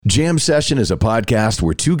Jam Session is a podcast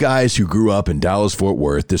where two guys who grew up in Dallas-Fort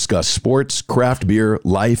Worth discuss sports, craft beer,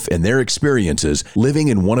 life, and their experiences living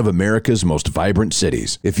in one of America's most vibrant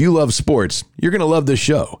cities. If you love sports, you're going to love this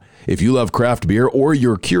show. If you love craft beer or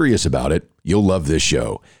you're curious about it, you'll love this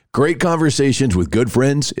show. Great conversations with good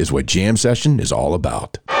friends is what Jam Session is all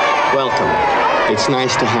about. Welcome. It's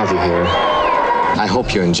nice to have you here. I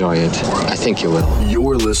hope you enjoy it. I think you will.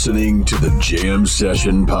 You're listening to the Jam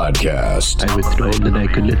Session Podcast. I was told that I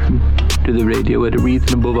could listen to the radio at a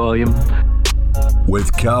reasonable volume.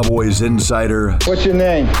 With Cowboys insider... What's your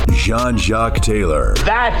name? Jean-Jacques Taylor.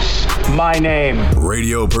 That's my name.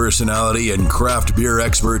 Radio personality and craft beer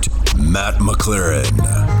expert, Matt McLaren.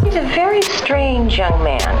 He's a very strange young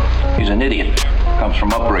man. He's an idiot. Comes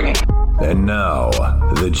from upbringing. And now,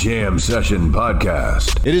 the Jam Session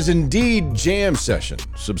Podcast. It is indeed Jam Session.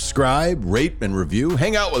 Subscribe, rate, and review.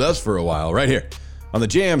 Hang out with us for a while right here on the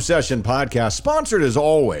Jam Session Podcast, sponsored as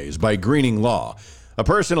always by Greening Law, a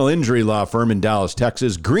personal injury law firm in Dallas,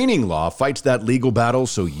 Texas. Greening Law fights that legal battle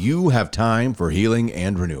so you have time for healing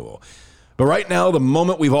and renewal. But right now, the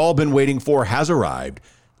moment we've all been waiting for has arrived.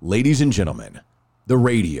 Ladies and gentlemen, the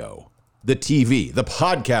radio, the TV, the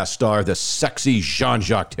podcast star, the sexy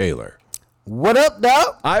Jean-Jacques Taylor. What up,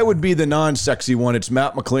 dog? I would be the non-sexy one. It's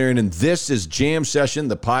Matt McLaren, and this is Jam Session,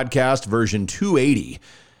 the podcast version 280,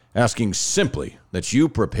 asking simply that you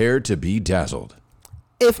prepare to be dazzled.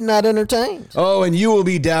 If not entertained. Oh, and you will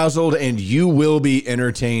be dazzled, and you will be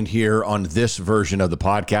entertained here on this version of the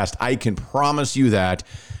podcast. I can promise you that.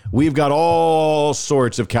 We've got all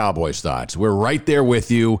sorts of Cowboys thoughts. We're right there with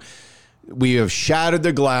you. We have shattered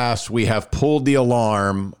the glass. We have pulled the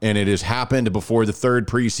alarm, and it has happened before the third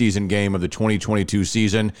preseason game of the 2022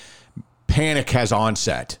 season. Panic has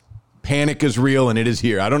onset. Panic is real, and it is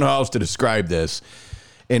here. I don't know how else to describe this,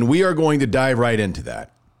 and we are going to dive right into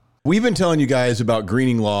that. We've been telling you guys about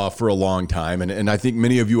Greening Law for a long time, and I think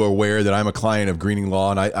many of you are aware that I'm a client of Greening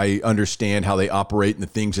Law, and I understand how they operate and the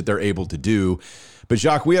things that they're able to do. But,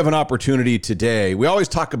 Jacques, we have an opportunity today. We always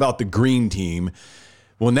talk about the green team.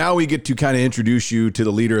 Well, now we get to kind of introduce you to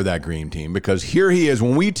the leader of that green team, because here he is.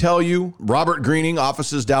 When we tell you Robert Greening,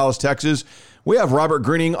 offices, Dallas, Texas, we have Robert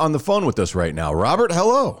Greening on the phone with us right now. Robert,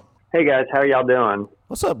 hello. Hey, guys. How y'all doing?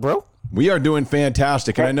 What's up, bro? We are doing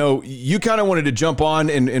fantastic. And I know you kind of wanted to jump on,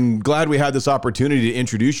 and glad we had this opportunity to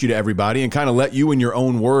introduce you to everybody and kind of let you in your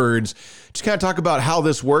own words just kind of talk about how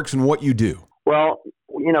this works and what you do. Well,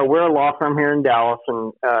 you know, we're a law firm here in Dallas,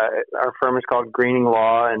 and our firm is called Greening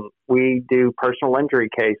Law, and we do personal injury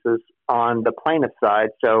cases on the plaintiff side.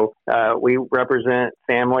 So we represent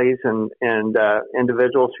families and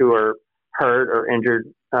individuals who are hurt or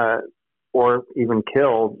injured or even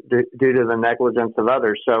killed due to the negligence of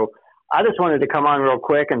others. So I just wanted to come on real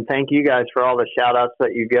quick and thank you guys for all the shout outs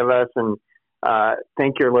that you give us, and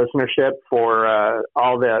thank your listenership for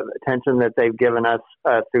all the attention that they've given us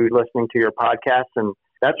through listening to your podcast. And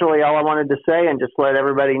that's really all I wanted to say, and just let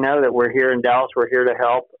everybody know that we're here in Dallas. We're here to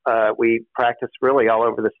help. We practice really all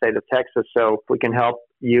over the state of Texas. So if we can help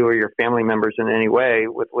you or your family members in any way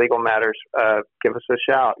with legal matters, give us a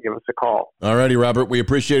shout, give us a call. All righty, Robert. We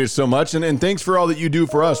appreciate it so much. And thanks for all that you do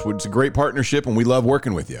for us. It's a great partnership, and we love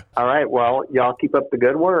working with you. All right. Well, y'all keep up the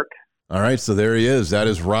good work. All right, so there he is. That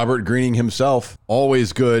is Robert Greening himself.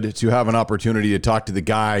 Always good to have an opportunity to talk to the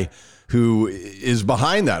guy who is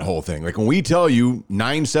behind that whole thing. Like when we tell you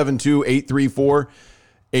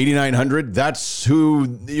 972-834-8900, that's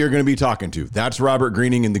who you're going to be talking to. That's Robert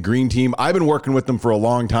Greening and the Green Team. I've been working with them for a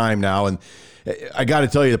long time now, and I got to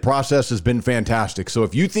tell you, the process has been fantastic. So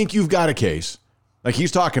if you think you've got a case, like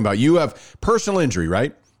he's talking about, you have personal injury,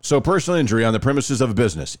 right? So personal injury on the premises of a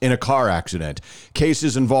business, in a car accident,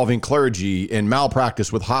 cases involving clergy and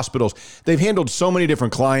malpractice with hospitals. They've handled so many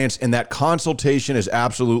different clients, and that consultation is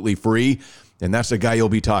absolutely free. And that's the guy you'll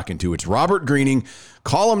be talking to. It's Robert Greening.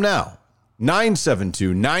 Call him now.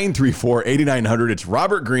 972-934-8900. It's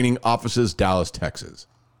Robert Greening, offices, Dallas, Texas.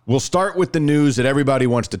 We'll start with the news that everybody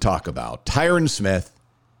wants to talk about. Tyron Smith,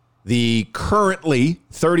 the currently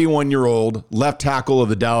 31-year-old left tackle of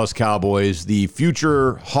the Dallas Cowboys, the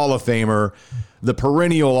future Hall of Famer, the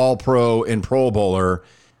perennial All-Pro and Pro Bowler.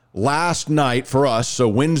 Last night for us, so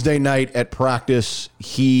Wednesday night at practice,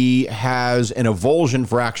 he has an avulsion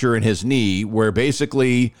fracture in his knee where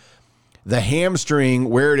basically the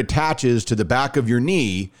hamstring where it attaches to the back of your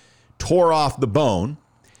knee tore off the bone.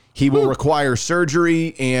 He will require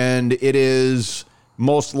surgery, and it is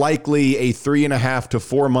most likely a 3.5 to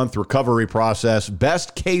 4 month recovery process.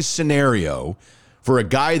 Best case scenario for a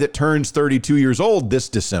guy that turns 32 years old this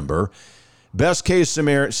December, best case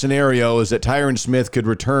scenario is that Tyron Smith could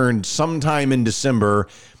return sometime in December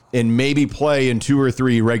and maybe play in 2 or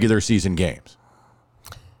 3 regular season games.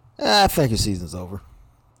 I think his season's over.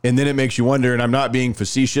 And then it makes you wonder, and I'm not being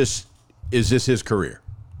facetious, is this his career?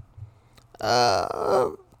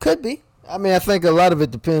 Could be. I mean, I think a lot of it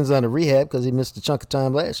depends on the rehab because he missed a chunk of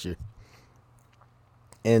time last year.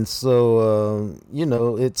 And so,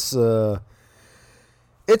 it's a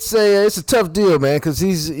tough deal, man, because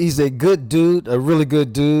he's a good dude, a really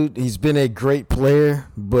good dude. He's been a great player,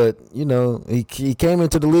 but, he came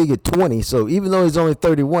into the league at 20. So even though he's only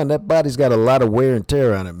 31, that body's got a lot of wear and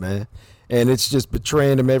tear on it, man. And it's just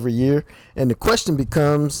betraying him every year. And the question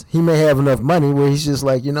becomes, he may have enough money where he's just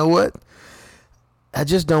like, you know what? I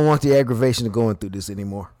just don't want the aggravation of going through this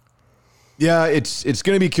anymore. Yeah, it's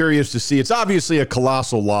going to be curious to see. It's obviously a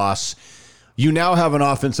colossal loss. You now have an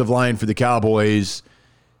offensive line for the Cowboys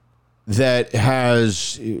that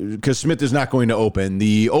has, because Smith is not going to open,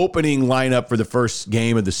 the opening lineup for the first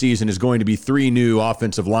game of the season is going to be 3 new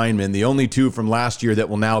offensive linemen. The only 2 from last year that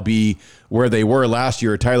will now be where they were last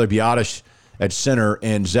year are Tyler Biadasz at center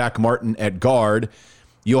and Zach Martin at guard.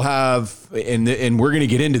 You'll have, and we're going to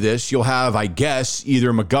get into this, you'll have, I guess,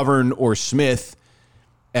 either McGovern or Smith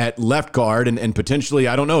at left guard, and potentially,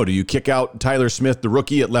 I don't know, do you kick out Tyler Smith, the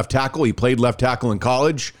rookie, at left tackle? He played left tackle in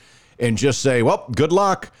college, and just say, well, good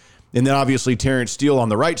luck. And then obviously Terrence Steele on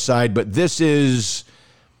the right side, but this just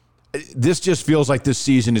feels like this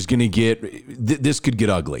season is going to this could get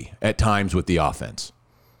ugly at times with the offense.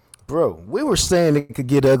 Bro, we were saying it could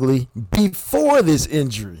get ugly before this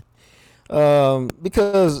injury.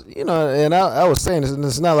 Because, and I was saying this, and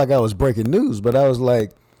it's not like I was breaking news, but I was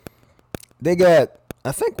like, they got,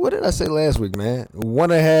 I think, what did I say last week, man?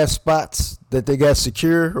 1.5 spots that they got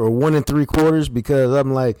secure, or 1 3/4, because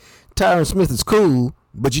I'm like, Tyron Smith is cool,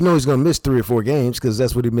 but he's going to miss 3 or 4 games because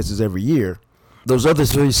that's what he misses every year. Those other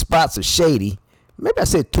 3 spots are shady. Maybe I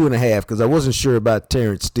said 2.5 because I wasn't sure about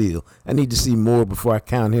Terrence Steele. I need to see more before I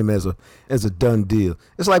count him as a done deal.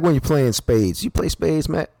 It's like when you're playing spades. You play spades,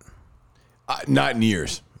 Matt? Not in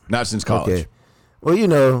years. Not since college. Okay. Well,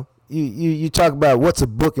 you talk about what's a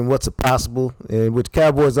book and what's a possible. And with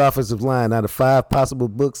Cowboys offensive line, out of 5 possible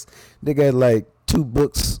books, they got like 2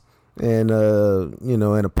 books and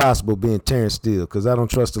and a possible being Terrence Steele, because I don't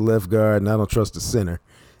trust the left guard and I don't trust the center.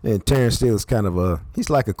 And Terrence Steele is kind of he's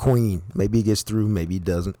like a queen. Maybe he gets through, maybe he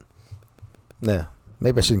doesn't. Nah,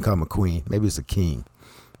 maybe I shouldn't call him a queen. Maybe it's a king.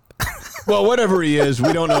 Well, whatever he is,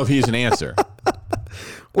 we don't know if he's an answer.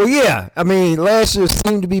 Well, yeah. I mean, last year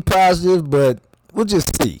seemed to be positive, but we'll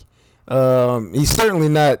just see. He's certainly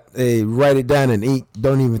not a write it down in ink,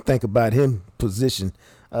 don't even think about him position.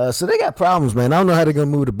 So they got problems, man. I don't know how they're going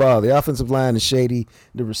to move the ball. The offensive line is shady.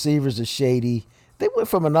 The receivers are shady. They went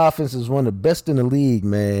from an offense that's one of the best in the league,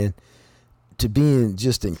 man, to being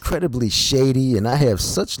just incredibly shady, and I have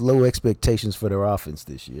such low expectations for their offense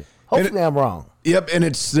this year. Hopefully I'm wrong. Yep, and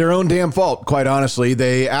it's their own damn fault, quite honestly.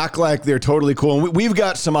 They act like they're totally cool. And we've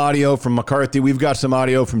got some audio from McCarthy. We've got some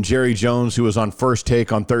audio from Jerry Jones, who was on First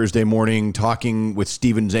Take on Thursday morning talking with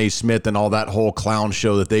Stephen A. Smith and all that whole clown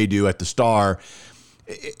show that they do at the Star.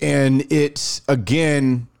 And it's,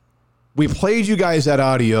 again, we played you guys that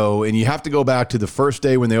audio, and you have to go back to the first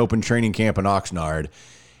day when they opened training camp in Oxnard,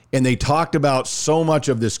 and they talked about so much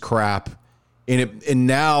of this crap. And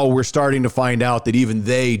now we're starting to find out that even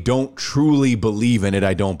they don't truly believe in it,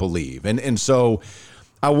 I don't believe. And so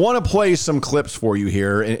I want to play some clips for you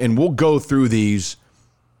here, and we'll go through these.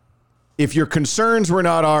 If your concerns were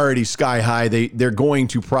not already sky high, they're going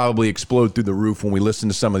to probably explode through the roof when we listen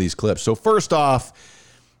to some of these clips. So first off,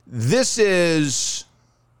 this is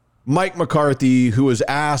Mike McCarthy, who was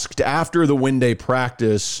asked after the Wednesday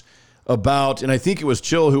practice about, and I think it was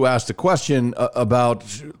Chill who asked a question about,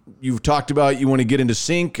 you've talked about you want to get into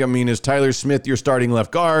sync. I mean, is Tyler Smith your starting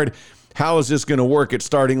left guard? How is this going to work at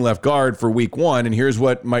starting left guard for week 1? And here's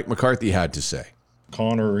what Mike McCarthy had to say.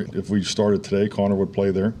 Connor, if we started today, Connor would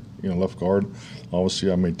play there, left guard.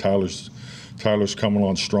 Obviously, I mean, Tyler's coming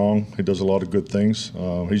on strong. He does a lot of good things.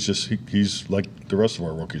 He's like the rest of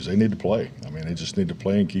our rookies. They need to play. I mean, they just need to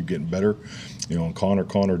play and keep getting better. And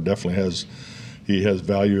Connor definitely has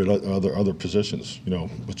value at other positions,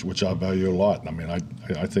 which I value a lot. I mean,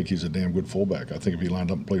 I think he's a damn good fullback. I think if he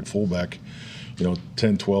lined up and played fullback,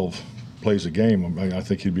 10, 12 plays a game, I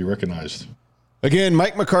think he'd be recognized. Again,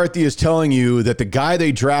 Mike McCarthy is telling you that the guy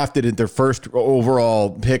they drafted at their first overall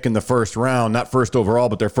pick in the first round, not first overall,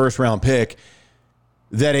 but their first round pick,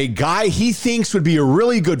 that a guy he thinks would be a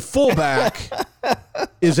really good fullback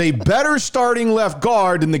is a better starting left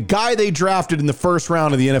guard than the guy they drafted in the first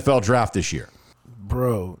round of the NFL draft this year.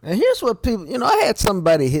 Bro, and here's what people, I had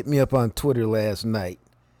somebody hit me up on Twitter last night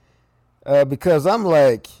because I'm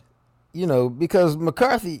like, because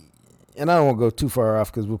McCarthy, and I don't want to go too far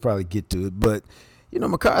off because we'll probably get to it, but,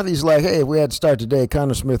 McCarthy's like, hey, if we had to start today,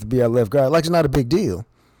 Connor Smith would be our left guard. Like, it's not a big deal.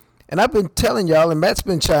 And I've been telling y'all, and Matt's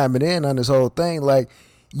been chiming in on this whole thing, like,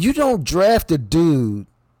 you don't draft a dude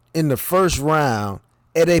in the first round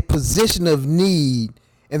at a position of need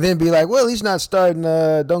and then be like, well, he's not starting,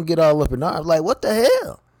 don't get all up in arms. Like, what the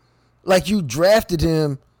hell? Like, you drafted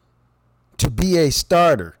him to be a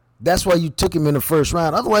starter. That's why you took him in the first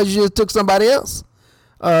round. Otherwise, you just took somebody else.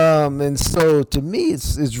 And so, to me,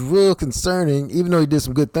 it's real concerning, even though he did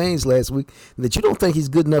some good things last week, that you don't think he's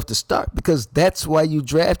good enough to start because that's why you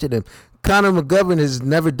drafted him. Connor McGovern has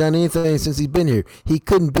never done anything since he's been here. He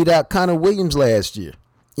couldn't beat out Connor Williams last year.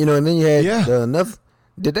 And then you had another.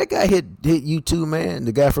 Did that guy hit you too, man?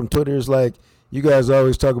 The guy from Twitter is like, you guys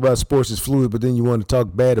always talk about sports as fluid, but then you want to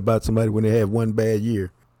talk bad about somebody when they have one bad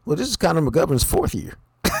year. Well, this is Connor McGovern's 4th year.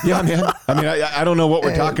 Yeah, man. I don't know what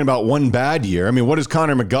we're talking about. One bad year. What has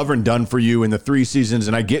Connor McGovern done for you in the 3 seasons?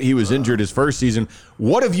 And I get he was injured his first season.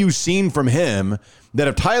 What have you seen from him that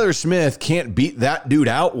if Tyler Smith can't beat that dude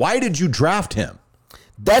out, why did you draft him?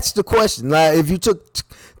 That's the question. Now, if you took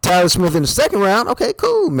Tyler Smith in the second round, okay,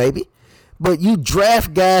 cool, maybe. But you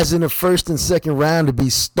draft guys in the first and second round to be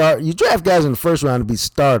You draft guys in the first round to be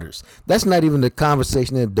starters. That's not even the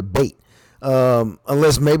conversation and debate.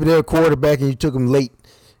 Unless maybe they're a quarterback and you took them late.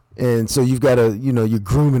 And so you've got you're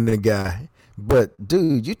grooming the guy. But,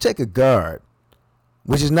 dude, you take a guard,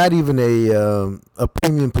 which is not even a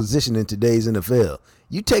premium position in today's NFL.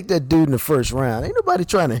 You take that dude in the first round. Ain't nobody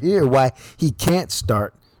trying to hear why he can't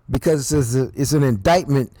start because it's an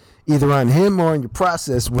indictment either on him or on your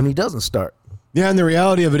process when he doesn't start. Yeah, and the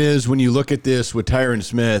reality of it is when you look at this with Tyler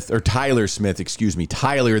Smith,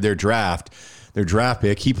 Tyler, their draft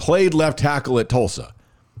pick, he played left tackle at Tulsa.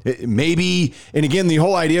 Maybe, and again, the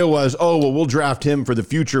whole idea was, we'll draft him for the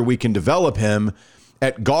future. We can develop him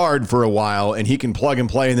at guard for a while, and he can plug and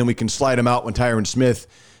play, and then we can slide him out when Tyron Smith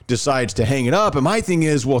decides to hang it up. And my thing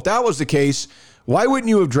is, well, if that was the case, why wouldn't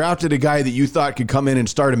you have drafted a guy that you thought could come in and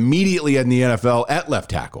start immediately in the NFL at left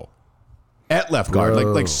tackle, at left guard,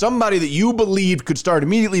 like somebody that you believed could start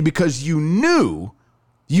immediately because you knew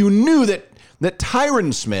that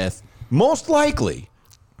Tyron Smith most likely,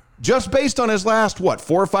 just based on his last, 4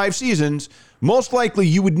 or 5 seasons, most likely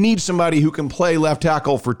you would need somebody who can play left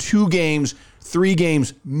tackle for 2 games, 3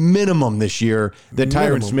 games minimum this year that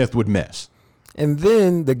Tyron Smith would miss. And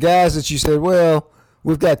then the guys that you said, well,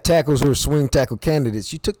 we've got tackles who are swing tackle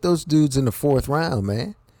candidates. You took those dudes in the 4th round,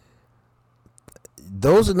 man.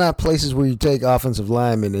 Those are not places where you take offensive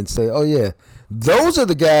linemen and say, oh, yeah, those are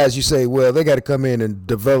the guys you say, well, they got to come in and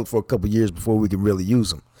develop for a couple years before we can really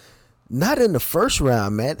use them. Not in the first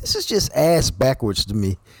round, man. This is just ass backwards to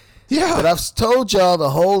me. Yeah. But I've told y'all the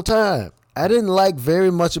whole time, I didn't like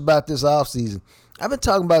very much about this offseason. I've been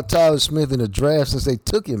talking about Tyler Smith in the draft since they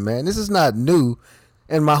took him, man. This is not new.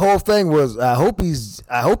 And my whole thing was, I hope he's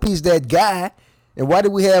that guy. And why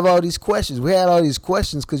did we have all these questions? We had all these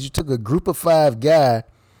questions because you took a group of 5 guy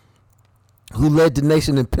who led the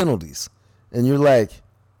nation in penalties. And you're like,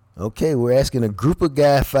 okay, we're asking a group of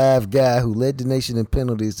 5 guy who led the nation in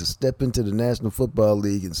penalties to step into the National Football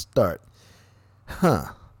League and start.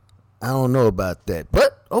 I don't know about that.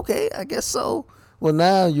 But, okay, I guess so. Well,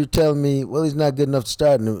 now you're telling me, well, he's not good enough to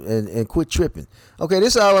start and quit tripping. Okay,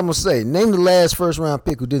 this is all I'm going to say. Name the last first-round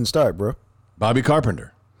pick who didn't start, bro. Bobby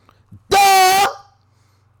Carpenter. Duh!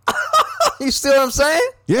 You see what I'm saying?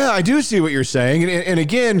 Yeah, I do see what you're saying. And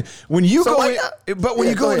again, when you go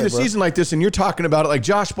into the season like this and you're talking about it, like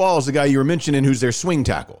Josh Ball is the guy you were mentioning who's their swing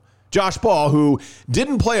tackle. Josh Ball, who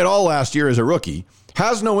didn't play at all last year as a rookie,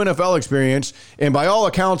 has no NFL experience, and by all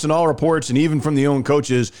accounts and all reports, and even from the own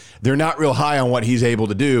coaches, they're not real high on what he's able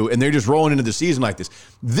to do, and they're just rolling into the season like this.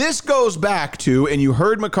 This goes back to, and you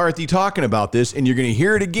heard McCarthy talking about this, and you're going to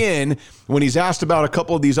hear it again when he's asked about a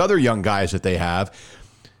couple of these other young guys that they have.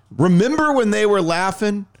 Remember when they were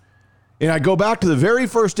laughing? And I go back to the very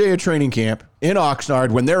first day of training camp in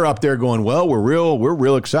Oxnard when they're up there going, well, we're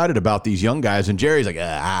real excited about these young guys. And Jerry's like,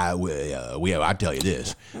 I tell you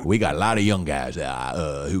this, we got a lot of young guys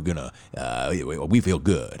we feel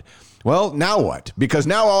good. Well, now what? Because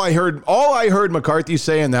now all I heard McCarthy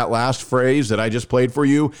say in that last phrase that I just played for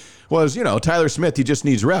you was, Tyler Smith, he just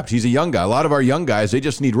needs reps. He's a young guy. A lot of our young guys, they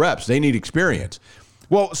just need reps. They need experience.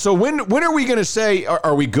 Well, so when are we going to say,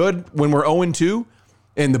 are we good when we're 0-2?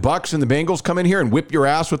 And the Bucs and the Bengals come in here and whip your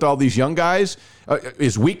ass with all these young guys?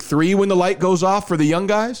 Is week 3 when the light goes off for the young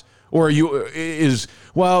guys? Or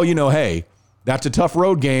hey, that's a tough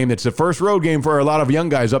road game. It's the first road game for a lot of young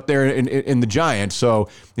guys up there in the Giants. So,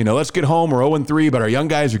 let's get home. We're 0-3, but our young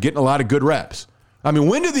guys are getting a lot of good reps. I mean,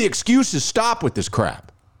 when do the excuses stop with this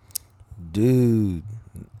crap? Dude,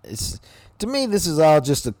 to me, this is all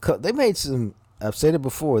just they made some, I've said it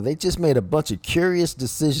before, they just made a bunch of curious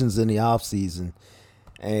decisions in the offseason.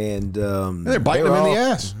 And they're biting them in the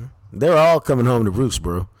ass. They're all coming home to roost,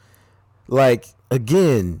 bro. Like,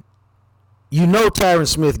 again, Tyron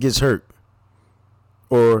Smith gets hurt.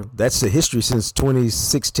 Or that's the history since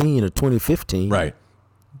 2016 or 2015. Right.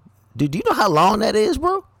 Dude, do you know how long that is,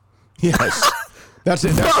 bro? Yes. That's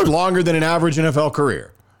it. That's longer than an average NFL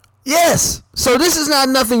career. Yes. So this is not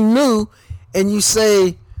nothing new. And you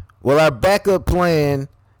say, well, our backup plan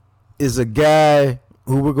is a guy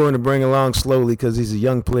who we're going to bring along slowly because he's a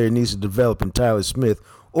young player, needs to develop in Tyler Smith,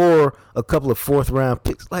 or a couple of fourth-round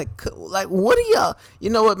picks. Like, what are y'all? You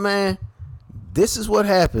know what, man? This is what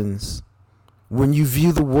happens when you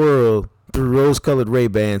view the world through rose-colored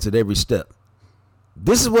Ray-Bans at every step.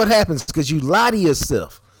 This is what happens because you lie to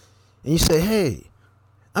yourself. And you say, hey,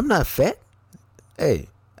 I'm not fat. Hey,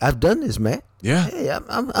 I've done this, Matt. Yeah. Hey,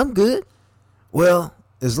 I'm good. Well,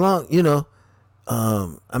 as long,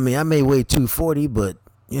 I mean, I may weigh 240, but,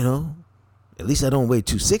 at least I don't weigh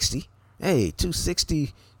 260. Hey,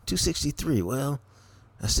 260, 263. Well,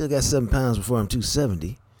 I still got 7 pounds before I'm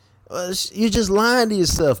 270. Well, you're just lying to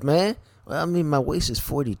yourself, man. Well, I mean, my waist is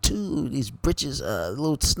 42. These britches a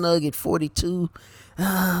little snug at 42.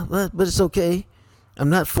 But it's okay. I'm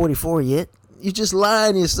not 44 yet. You're just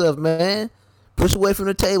lying to yourself, man. Push away from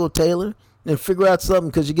the table, Taylor, and figure out something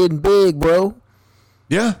because you're getting big, bro.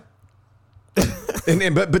 Yeah.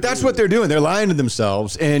 But that's what they're doing. They're lying to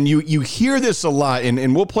themselves. And you hear this a lot.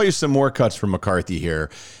 And we'll play some more cuts from McCarthy here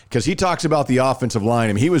because he talks about the offensive line.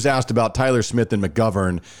 I mean, he was asked about Tyler Smith and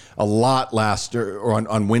McGovern a lot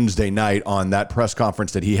on Wednesday night on that press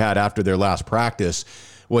conference that he had after their last practice.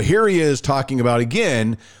 Well, here he is talking about,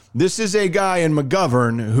 again, this is a guy in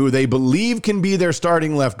McGovern who they believe can be their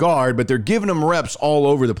starting left guard, but they're giving him reps all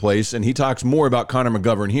over the place, and he talks more about Connor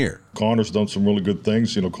McGovern here. Connor's done some really good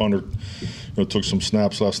things. Connor took some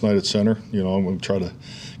snaps last night at center. I'm going to try to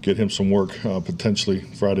get him some work potentially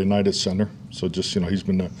Friday night at center. So just, he's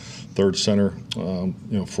been the third center,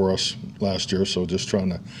 for us last year. So just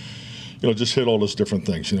trying to, just hit all those different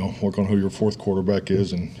things, work on who your fourth quarterback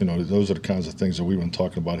is. And, those are the kinds of things that we've been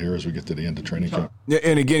talking about here as we get to the end of training camp.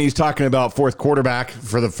 And again, he's talking about fourth quarterback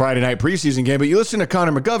for the Friday night preseason game. But you listen to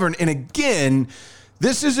Connor McGovern, and again,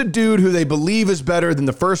 this is a dude who they believe is better than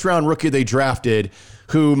the first-round rookie they drafted,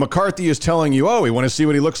 who McCarthy is telling you, we want to see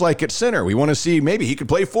what he looks like at center. We want to see maybe he could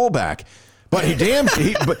play fullback. But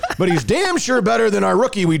he's damn sure better than our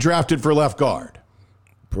rookie we drafted for left guard.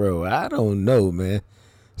 Bro, I don't know, man.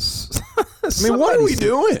 I mean, what are we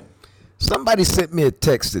doing? Somebody sent me a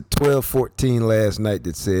text at 12:14 last night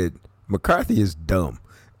that said, McCarthy is dumb.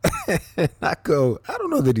 And I go, I don't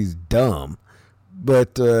know that he's dumb.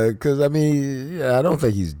 But, because, I mean, I don't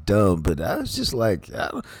think he's dumb. But I was just like,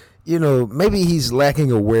 maybe he's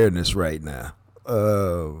lacking awareness right now.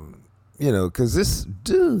 Because this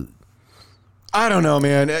dude. I don't know,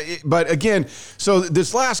 man. But again, so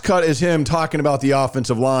this last cut is him talking about the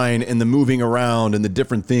offensive line and the moving around and the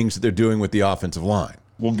different things that they're doing with the offensive line.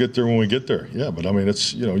 We'll get there when we get there. Yeah, but I mean,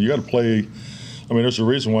 it's, you got to play. I mean, there's a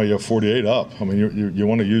reason why you have 48 up. I mean, you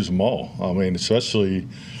want to use them all. I mean, especially,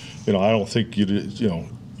 I don't think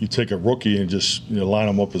you take a rookie and just line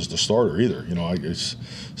them up as the starter either.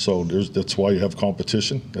 That's why you have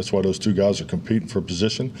competition. That's why those two guys are competing for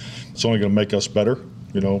position. It's only going to make us better,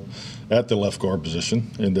 at the left guard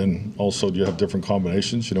position. And then also you have different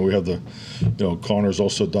combinations. We have Connor's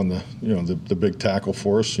also done the big tackle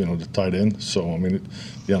for us, the tight end. So, I mean,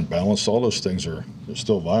 the unbalanced, all those things are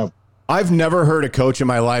still viable. I've never heard a coach in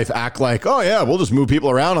my life act like, oh, yeah, we'll just move people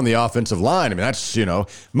around on the offensive line. I mean, that's,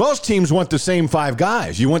 most teams want the same 5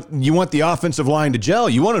 guys. You want the offensive line to gel.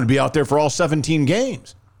 You want them to be out there for all 17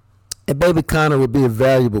 games. And baby Connor would be a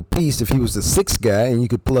valuable piece if he was the 6th guy and you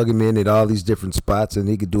could plug him in at all these different spots and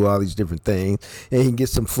he could do all these different things and he can get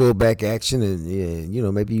some fullback action and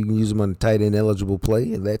maybe you can use him on a tight end eligible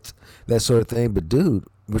play and that sort of thing. But dude,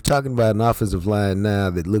 we're talking about an offensive line now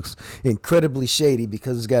that looks incredibly shady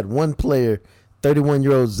because it's got one player,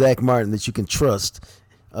 31-year-old Zach Martin, that you can trust.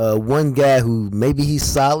 One guy who maybe he's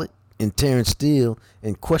solid in Terrence Steele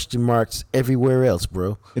and question marks everywhere else,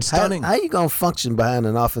 bro. It's stunning. How you going to function behind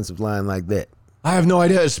an offensive line like that? I have no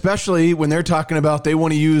idea, especially when they're talking about they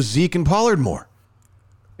want to use Zeke and Pollard more.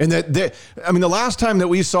 And the last time that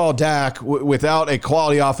we saw Dak without a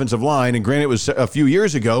quality offensive line, and granted it was a few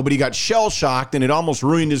years ago, but he got shell-shocked and it almost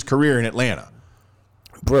ruined his career in Atlanta.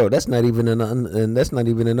 Bro, that's not even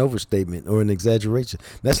an overstatement or an exaggeration.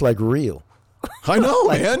 That's like real. I know,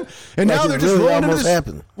 man. And now they're just really rolling into almost this.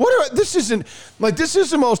 happened. This is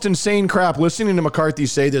the most insane crap. Listening to McCarthy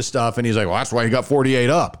say this stuff, and he's like, "Well, that's why he got 48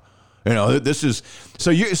 up." You know, this is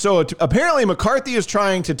so apparently McCarthy is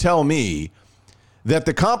trying to tell me that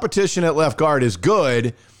the competition at left guard is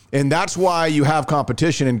good, and that's why you have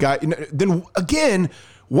competition. And then again,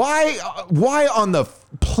 why on the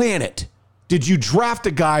planet did you draft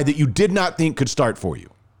a guy that you did not think could start for you?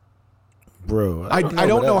 Bro, I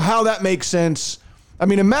don't know how that makes sense. I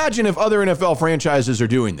mean, imagine if other NFL franchises are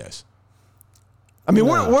doing this. I mean,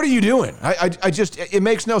 what are you doing? I just, it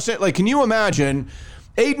makes no sense. Like, can you imagine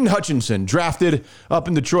Aiden Hutchinson drafted up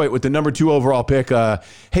in Detroit with the number 2 overall pick?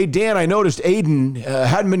 Hey, Dan, I noticed Aiden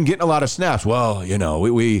hadn't been getting a lot of snaps. Well, you know,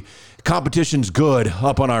 we competition's good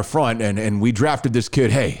up on our front, and we drafted this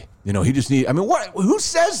kid. Hey, you know, he just I mean, who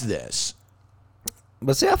says this?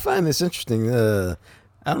 But see, I find this interesting.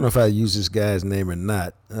 I don't know if I use this guy's name or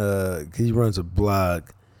not. He runs a blog,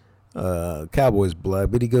 Cowboys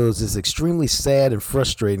blog, but he goes, "It's extremely sad and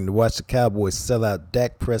frustrating to watch the Cowboys sell out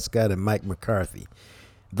Dak Prescott and Mike McCarthy.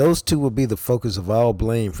 Those two will be the focus of all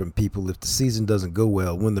blame from people if the season doesn't go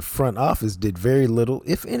well, when the front office did very little,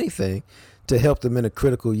 if anything, to help them in a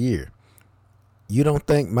critical year. You don't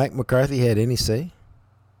think Mike McCarthy had any say?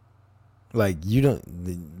 Like,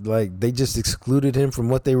 they just excluded him from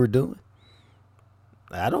what they were doing?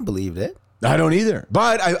 I don't believe that. I don't either.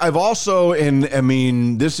 But I've also, and I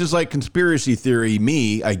mean, this is like conspiracy theory,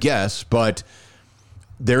 I guess, but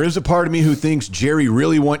there is a part of me who thinks Jerry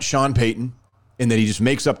really wants Sean Payton, and that he just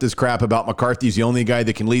makes up this crap about McCarthy's the only guy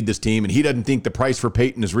that can lead this team, and he doesn't think the price for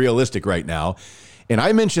Payton is realistic right now. And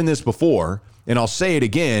I mentioned this before, and I'll say it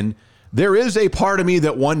again. There is a part of me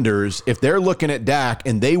that wonders if they're looking at Dak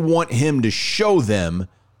and they want him to show them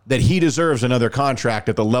that he deserves another contract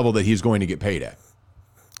at the level that he's going to get paid at.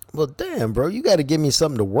 Well, damn, bro, you got to give me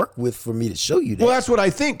something to work with for me to show you that. Well, that's what I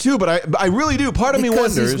think too, but I really do. Part of me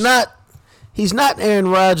wonders. He's not Aaron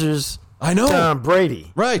Rodgers. I know. Tom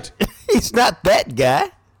Brady. Right. He's not that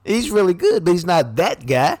guy. He's really good, but he's not that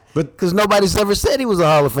guy. Because nobody's ever said he was a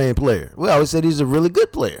Hall of Fame player. We always said he's a really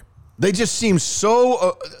good player. They just seem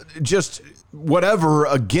so just whatever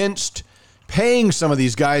against paying some of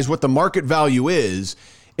these guys what the market value is,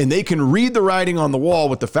 and they can read the writing on the wall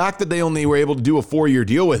with the fact that they only were able to do a 4-year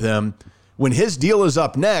deal with him. When his deal is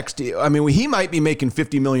up next, I mean, he might be making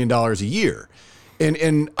 $50 million a year.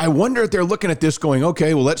 And I wonder if they're looking at this going,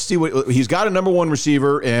 okay, well, let's see what he's got a number 1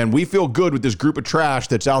 receiver, and we feel good with this group of trash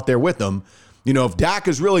that's out there with them. You know, if Dak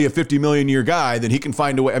is really a $50 million a year guy, then he can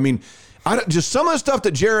find a way. I mean, just some of the stuff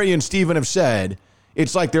that Jerry and Steven have said,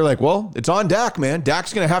 it's like they're like, well, it's on Dak, man.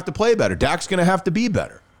 Dak's going to have to play better. Dak's going to have to be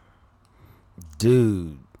better.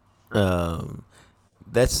 Dude, I'm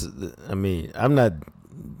not,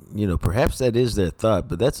 perhaps that is their thought,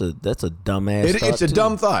 but that's a dumbass thought. It's a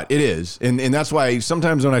dumb thought. It is. And that's why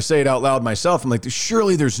sometimes when I say it out loud myself, I'm like,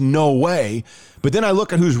 surely there's no way. But then I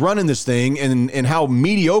look at who's running this thing and how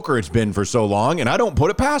mediocre it's been for so long, and I don't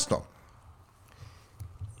put it past them.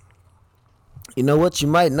 You know what? You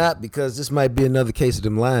might not, because this might be another case of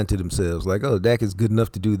them lying to themselves. Like, oh, Dak is good enough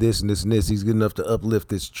to do this and this and this. He's good enough to uplift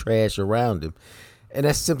this trash around him. And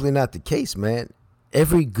that's simply not the case, man.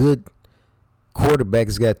 Every good quarterback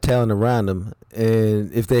has got talent around them.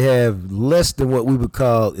 And if they have less than what we would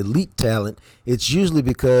call elite talent, it's usually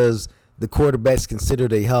because the quarterback's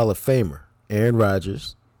considered a Hall of Famer. Aaron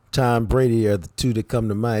Rodgers, Tom Brady are the two that come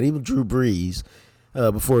to mind. Even Drew Brees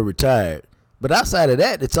before he retired. But outside of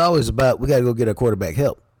that, it's always about, we got to go get our quarterback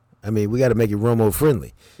help. I mean, we got to make it Romo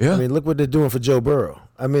friendly. Yeah. I mean, look what they're doing for Joe Burrow.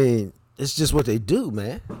 I mean, it's just what they do,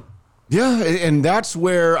 man. Yeah, and that's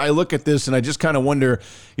where I look at this and I just kind of wonder,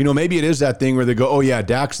 maybe it is that thing where they go, oh, yeah,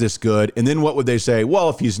 Dak's this good. And then what would they say?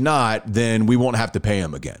 Well, if he's not, then we won't have to pay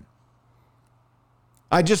him again.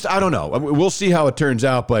 I don't know. We'll see how it turns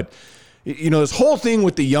out. But, this whole thing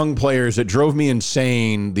with the young players that drove me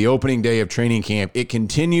insane the opening day of training camp, it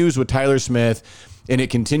continues with Tyler Smith, and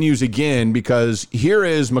it continues again because here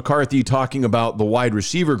is McCarthy talking about the wide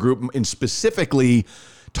receiver group and specifically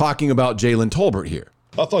talking about Jalen Tolbert here.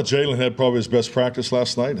 I thought Jalen had probably his best practice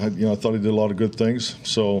last night. I thought he did a lot of good things.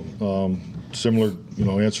 So similar,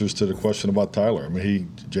 answers to the question about Tyler. I mean,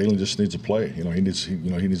 Jalen just needs to play. He needs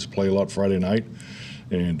to play a lot Friday night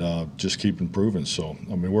and just keep improving. So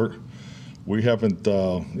I mean, we haven't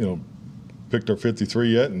picked our 53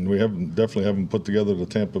 yet, and we definitely haven't put together the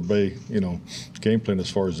Tampa Bay game plan as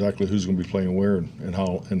far as exactly who's going to be playing where and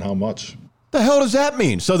how much. The hell does that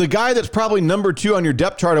mean? So the guy that's probably number 2 on your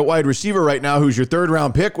depth chart at wide receiver right now, who's your 3rd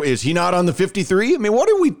round pick, is he not on the 53? I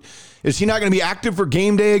mean, is he not going to be active for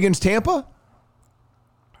game day against Tampa?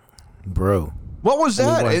 Bro, What was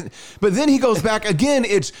that? But then he goes back again.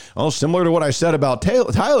 It's similar to what I said about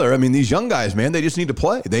Tyler. I mean, these young guys, man, they just need to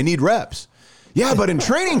play. They need reps. Yeah, but in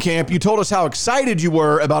training camp, you told us how excited you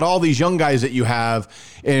were about all these young guys that you have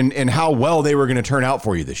and how well they were going to turn out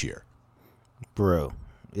for you this year. Bro,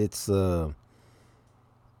 it's a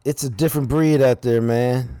different breed out there,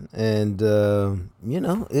 man. And,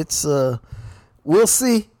 we'll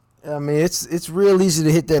see. I mean, it's real easy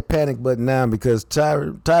to hit that panic button now because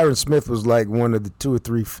Tyron Smith was like one of the 2 or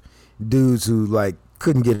 3 dudes who, like,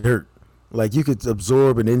 couldn't get hurt. Like, you could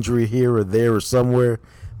absorb an injury here or there or somewhere.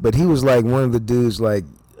 But he was like one of the dudes, like,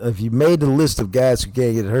 if you made the list of guys who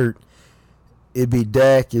can't get hurt, it'd be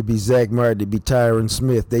Dak, it'd be Zach Martin, it'd be Tyron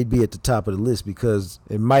Smith. They'd be at the top of the list because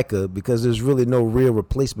there's really no real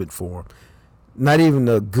replacement for him. Not even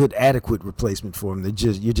a good, adequate replacement for him.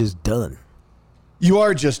 You're just done. You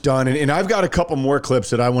are just done. And I've got a couple more clips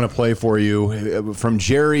that I want to play for you from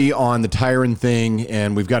Jerry on the Tyron thing.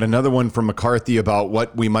 And we've got another one from McCarthy about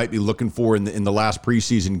what we might be looking for in the last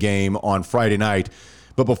preseason game on Friday night.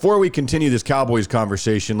 But before we continue this Cowboys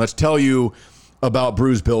conversation, let's tell you about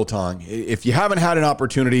Brews Biltong. If you haven't had an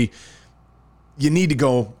opportunity, you need to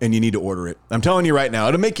go and you need to order it. I'm telling you right now,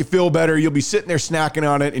 it'll make you feel better. You'll be sitting there snacking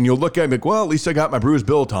on it, and you'll look at it and be like, well, at least I got my Brews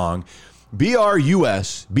Biltong.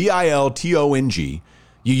 BRUSBILTONG.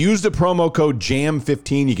 You use the promo code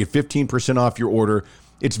JAM15. You get 15% off your order.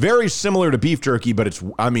 It's very similar to beef jerky, but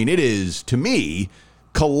it is, to me,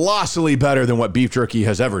 colossally better than what beef jerky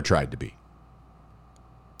has ever tried to be.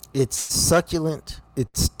 It's succulent.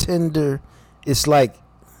 It's tender. It's unlike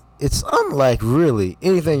really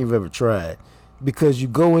anything you've ever tried because you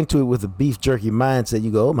go into it with a beef jerky mindset.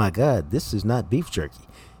 You go, oh my God, this is not beef jerky.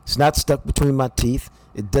 It's not stuck between my teeth.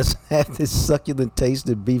 It doesn't have this succulent taste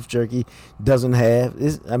that beef jerky doesn't have.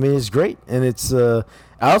 It's great. And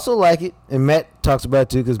I also like it. And Matt talks about it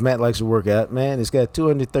too because Matt likes to work out. Man, it's got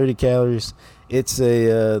 230 calories. It's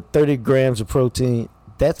 30 grams of protein.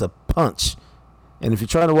 That's a punch. And if you're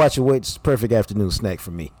trying to watch your weight, it's a perfect afternoon snack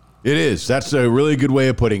for me. It is. That's a really good way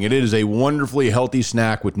of putting it. It is a wonderfully healthy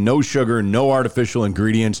snack with no sugar, no artificial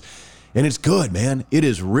ingredients. And it's good, man. It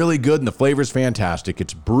is really good, and the flavor's fantastic.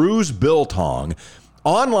 It's Brews Biltong.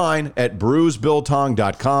 Online at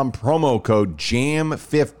brewsbiltong.com, promo code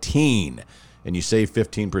JAM15, and you save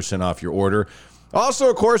 15% off your order.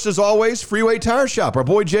 Also, of course, as always, Freeway Tire Shop, our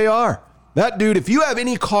boy JR. That dude, if you have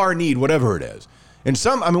any car need, whatever it is, and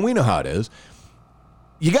we know how it is,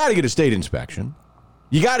 you got to get a state inspection.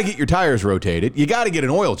 You got to get your tires rotated. You got to get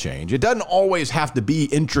an oil change. It doesn't always have to be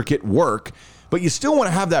intricate work, but you still want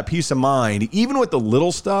to have that peace of mind, even with the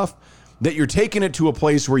little stuff, that you're taking it to a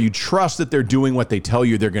place where you trust that they're doing what they tell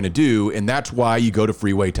you they're going to do, and that's why you go to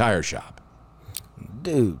Freeway Tire Shop.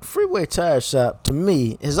 Dude, Freeway Tire Shop, to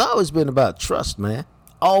me, has always been about trust, man.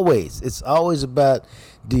 Always. It's always about,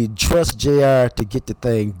 do you trust JR to get the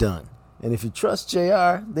thing done? And if you trust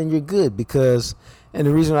JR, then you're good because... And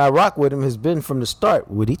the reason I rock with him has been from the start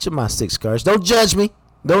with each of my 6 cars. Don't judge me.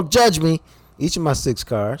 Each of my 6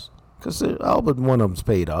 cars, because all but one of them's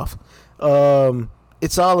paid off.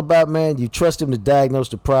 It's all about, man, you trust him to diagnose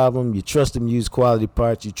the problem. You trust him to use quality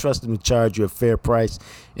parts. You trust him to charge you a fair price.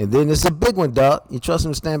 And then it's a big one, dog. You trust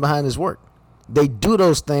him to stand behind his work. They do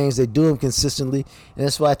those things. They do them consistently. And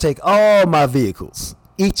that's why I take all my vehicles,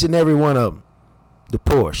 each and every one of them, the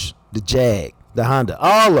Porsche, the Jag, the Honda,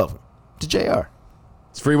 all of them, to JR.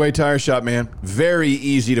 It's Freeway Tire Shop, man. Very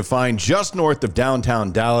easy to find, just north of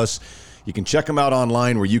downtown Dallas. You can check them out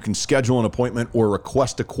online where you can schedule an appointment or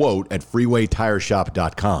request a quote at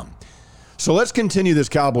freewaytireshop.com. So let's continue this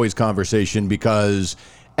Cowboys conversation because,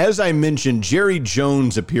 as I mentioned, Jerry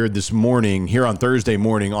Jones appeared this morning, here on Thursday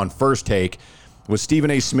morning, on First Take with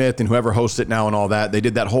Stephen A. Smith and whoever hosts it now and all that. They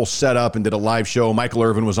did that whole setup and did a live show. Michael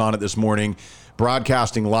Irvin was on it this morning,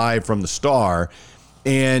 broadcasting live from the Star.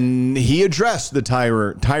 And he addressed the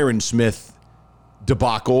Tyron Smith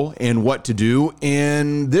debacle and what to do,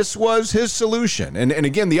 and this was his solution. And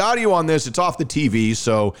again, the audio on this, it's off the TV,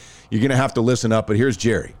 so you're going to have to listen up, but here's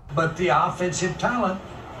Jerry. But the offensive talent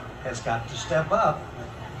has got to step up,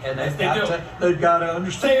 and they've got to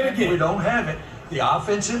understand we don't have it. The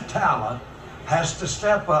offensive talent has to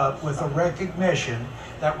step up with a recognition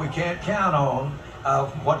that we can't count on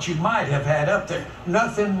what you might have had up there.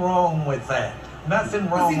 Nothing wrong with that. Nothing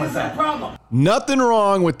wrong with that. Nothing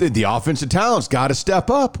wrong with the offensive talent's got to step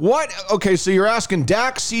up. What? Okay, so you're asking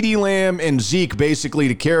Dak, CeeDee Lamb, and Zeke basically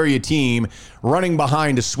to carry a team running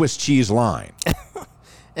behind a Swiss cheese line.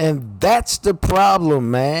 And that's the problem,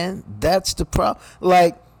 man. That's the problem.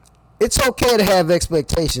 Like, it's okay to have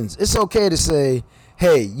expectations. It's okay to say,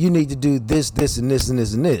 hey, you need to do this, this, and this, and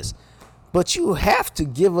this, and this. But you have to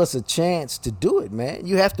give us a chance to do it, man.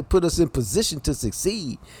 You have to put us in position to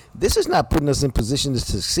succeed. This is not putting us in position to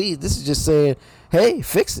succeed. This is just saying, hey,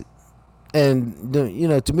 fix it. And,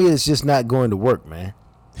 to me, it's just not going to work, man.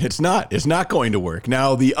 It's not. It's not going to work.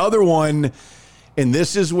 Now, the other one, and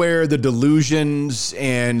this is where the delusions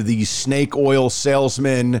and the snake oil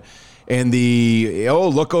salesmen and the,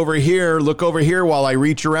 look over here while I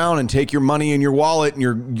reach around and take your money in your wallet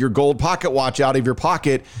and your gold pocket watch out of your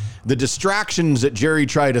pocket, the distractions that Jerry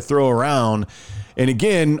tried to throw around. And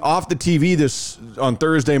again, off the TV this on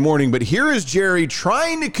Thursday morning, but here is Jerry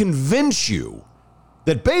trying to convince you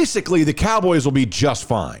that basically the Cowboys will be just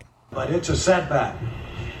fine. But it's a setback.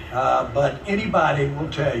 But anybody will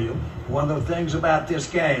tell you one of the things about this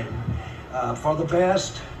game, for the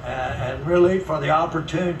best and really for the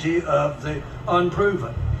opportunity of the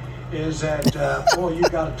unproven, is that, you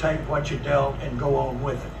got to take what you dealt and go on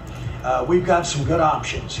with it. We've got some good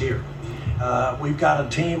options here. We've got a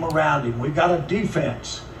team around him. We've got a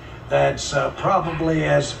defense that's probably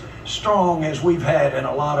as strong as we've had in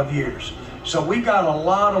a lot of years. So we've got a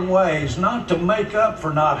lot of ways not to make up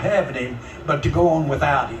for not having him, but to go on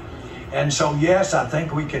without him. And so, yes, I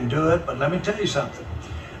think we can do it, but let me tell you something.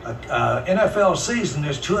 NFL season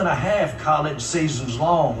is 2.5 college seasons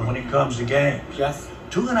long when it comes to games. Yes.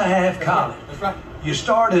 2.5 college. That's right. You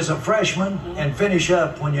start as a freshman and finish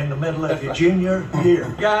up when you're in the middle of your junior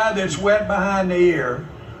year. Guy that's wet behind the ear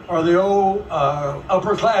or the old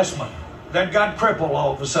upperclassman that got crippled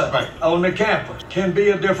all of a sudden on the campus can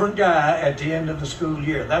be a different guy at the end of the school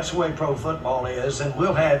year. That's the way pro football is, and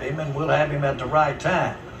we'll have him at the right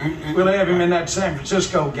time. We'll have him in that San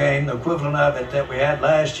Francisco game, the equivalent of it that we had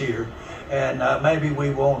last year, and maybe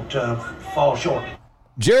we won't fall short.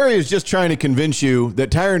 Jerry is just trying to convince you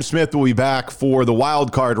that Tyron Smith will be back for the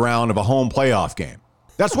wild card round of a home playoff game.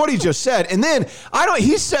 That's what he just said. And then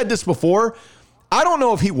he's said this before. I don't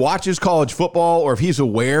know if he watches college football or if he's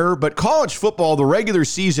aware, but college football, the regular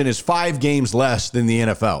season is 5 games less than the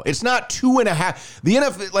NFL. It's not 2.5. The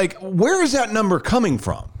NFL, where is that number coming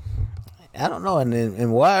from? I don't know.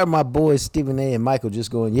 And why are my boys Stephen A. and Michael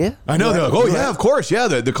just going, yeah? I know. They're like, yeah, of course. Yeah,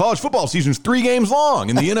 the college football season's 3 games long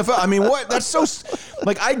in the NFL. I mean, what? That's so,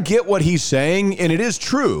 I get what he's saying, and it is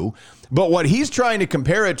true. But what he's trying to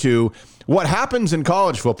compare it to, what happens in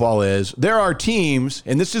college football is there are teams,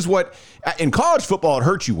 and this is what, in college football, it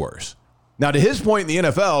hurts you worse. Now, to his point in the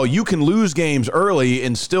NFL, you can lose games early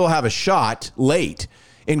and still have a shot late.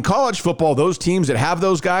 In college football, those teams that have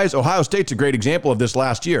those guys, Ohio State's a great example of this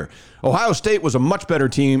last year. Ohio State was a much better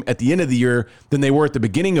team at the end of the year than they were at the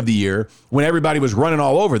beginning of the year when everybody was running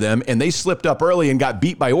all over them, and they slipped up early and got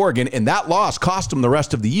beat by Oregon, and that loss cost them the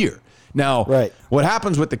rest of the year. Now, What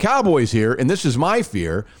happens with the Cowboys here, and this is my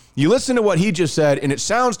fear, you listen to what he just said, and it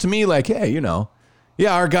sounds to me like, hey,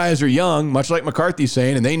 our guys are young, much like McCarthy's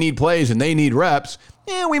saying, and they need plays and they need reps.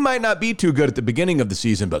 We might not be too good at the beginning of the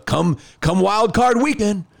season, but come wild card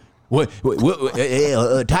weekend,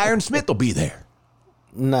 Tyron Smith will be there.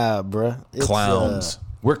 Nah, bruh. Clowns.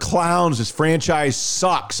 We're clowns. This franchise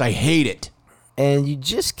sucks. I hate it. And you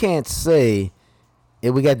just can't say,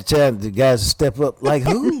 we got to tell the guys to step up. Like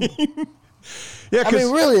who? Yeah, I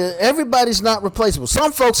mean, really, everybody's not replaceable.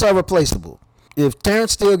 Some folks are replaceable. If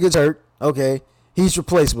Terrence Steele gets hurt, okay, he's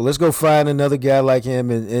replaceable. Let's go find another guy like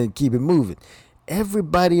him and keep it moving.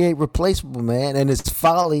 Everybody ain't replaceable, man, and it's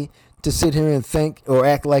folly to sit here and think or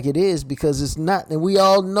act like it is because it's not, and we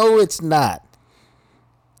all know it's not.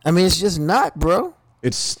 I mean, it's just not, bro.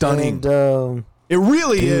 It's stunning. And, it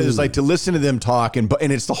really is, to listen to them talk, and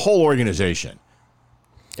it's the whole organization.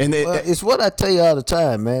 And it's what I tell you all the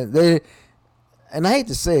time, man. And I hate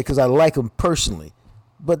to say it because I like them personally,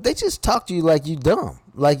 but they just talk to you like you dumb,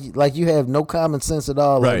 like you have no common sense at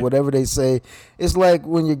all. Right. Like whatever they say, it's like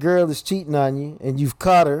when your girl is cheating on you and you've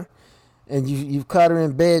caught her, and you've caught her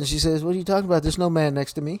in bed, and she says, "What are you talking about? There's no man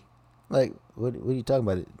next to me." Like, what are you talking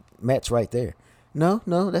about? Matt's right there. No,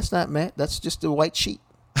 that's not Matt. That's just a white sheet.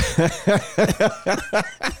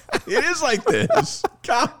 It is like this.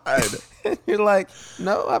 God. You're like,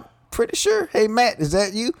 no, I'm pretty sure. Hey, Matt, is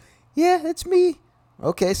that you? Yeah, it's me.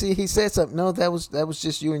 Okay, see, he said something. No, that was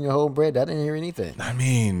just you and your homebred. I didn't hear anything. I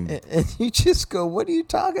mean. And you just go, what are you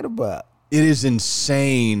talking about? It is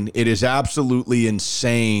insane. It is absolutely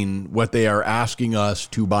insane what they are asking us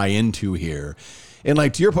to buy into here. And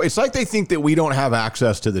to your point, it's like they think that we don't have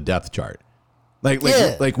access to the depth chart.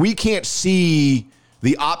 Like we can't see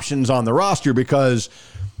the options on the roster because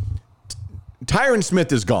Tyron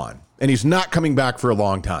Smith is gone and he's not coming back for a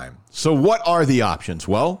long time. So what are the options?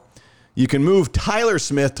 Well, you can move Tyler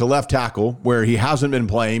Smith to left tackle where he hasn't been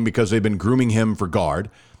playing because they've been grooming him for guard,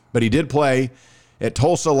 but he did play At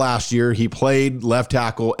Tulsa last year, he played left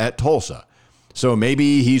tackle at Tulsa. So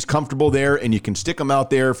maybe he's comfortable there, and you can stick him out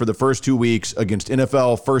there for the first 2 weeks against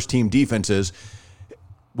NFL first-team defenses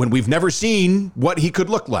when we've never seen what he could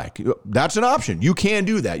look like. That's an option. You can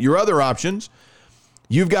do that. Your other options,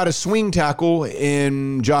 you've got a swing tackle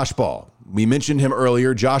in Josh Ball. We mentioned him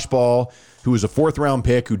earlier. Josh Ball, who was a fourth-round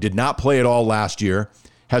pick, who did not play at all last year,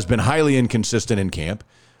 has been highly inconsistent in camp.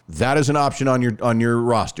 That is an option on your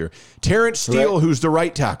roster. Terrence Steele, who's the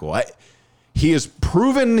right tackle. He has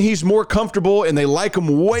proven he's more comfortable, and they like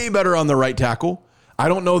him way better on the right tackle. I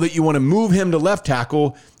don't know that you want to move him to left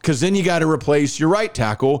tackle because then you got to replace your right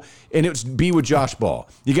tackle, and it'd be with Josh Ball.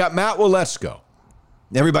 You got Matt Waletzko.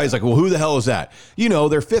 Everybody's like, well, who the hell is that? You know,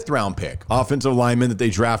 their fifth-round pick, offensive lineman that they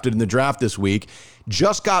drafted in the draft this week,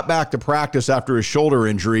 just got back to practice after his shoulder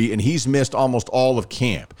injury, and he's missed almost all of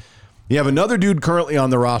camp. You have another dude currently on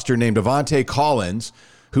the roster named Devontae Collins,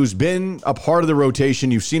 who's been a part of the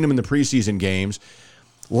rotation. You've seen him in the preseason games.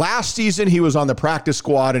 Last season, he was on the practice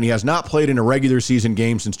squad, and he has not played in a regular season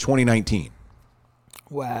game since 2019.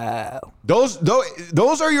 Wow. Those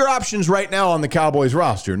are your options right now on the Cowboys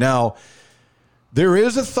roster. Now, there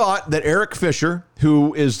is a thought that Eric Fisher,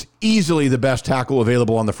 who is easily the best tackle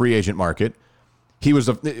available on the free agent market, he's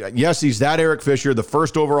that Eric Fisher, the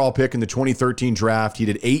first overall pick in the 2013 draft. He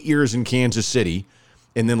did 8 years in Kansas City.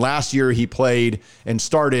 And then last year he played and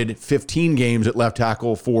started 15 games at left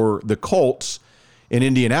tackle for the Colts in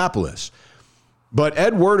Indianapolis. But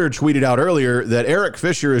Ed Werder tweeted out earlier that Eric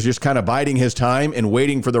Fisher is just kind of biding his time and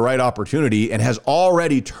waiting for the right opportunity and has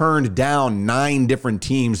already turned down 9 different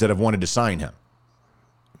teams that have wanted to sign him.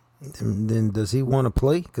 And then does he want to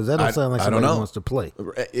play? Because that don't sound like somebody wants to play.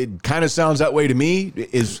 It kind of sounds that way to me.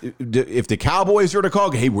 If the Cowboys were to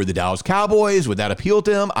call, hey, we're the Dallas Cowboys, would that appeal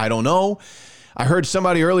to him? I don't know. I heard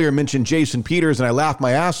somebody earlier mention Jason Peters, and I laughed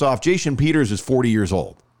my ass off. Jason Peters is 40 years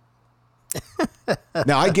old.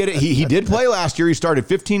 Now, I get it. He did play last year. He started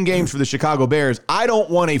 15 games for the Chicago Bears. I don't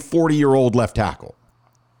want a 40-year-old left tackle.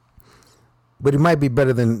 But he might be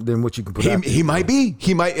better than what you can put out there. He might be.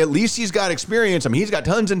 He might. At least he's got experience. I mean, he's got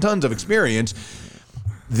tons and tons of experience.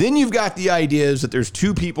 Then you've got the ideas that there's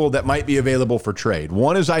 2 people that might be available for trade.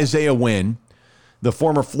 One is Isaiah Wynn, the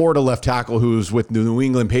former Florida left tackle who's with the New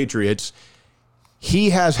England Patriots.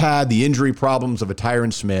 He has had the injury problems of a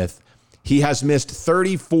Tyron Smith. He has missed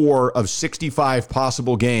 34 of 65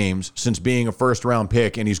 possible games since being a first-round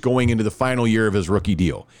pick, and he's going into the final year of his rookie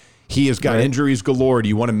deal. He has got injuries galore. Do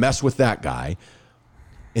you want to mess with that guy?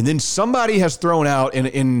 And then somebody has thrown out,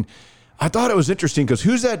 and I thought it was interesting because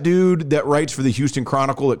who's that dude that writes for the Houston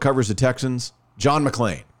Chronicle that covers the Texans? John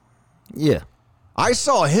McClain. Yeah. I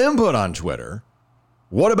saw him put on Twitter,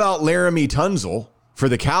 what about Laramie Tunsil for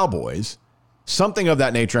the Cowboys? Something of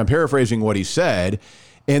that nature. I'm paraphrasing what he said.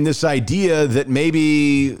 And this idea that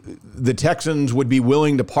maybe the Texans would be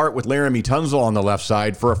willing to part with Laramie Tunsil on the left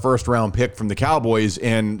side for a first-round pick from the Cowboys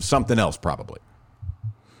and something else probably.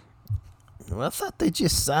 Well, I thought they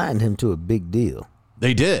just signed him to a big deal.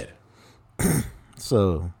 They did.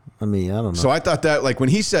 So, I mean, I don't know. So I thought that, like, when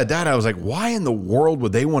he said that, I was like, why in the world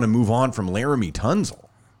would they want to move on from Laramie Tunsil?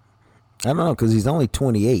 I don't know, because he's only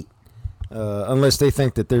 28. Unless they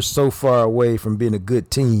think that they're so far away from being a good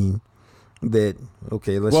team that,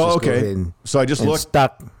 okay, let's go ahead and so I just looked.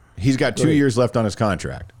 Stop. He's got 2 years left on his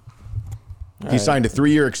contract. He signed a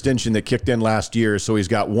 3-year extension that kicked in last year, so he's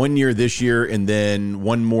got 1 year this year and then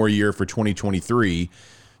 1 more year for 2023.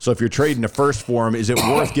 So if you're trading a first for him, is it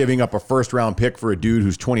worth giving up a first-round pick for a dude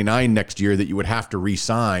who's 29 next year that you would have to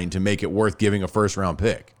re-sign to make it worth giving a first-round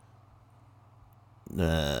pick?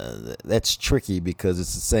 That's tricky because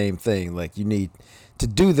it's the same thing. Like, you need to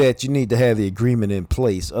do that, you need to have the agreement in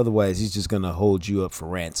place. Otherwise, he's just going to hold you up for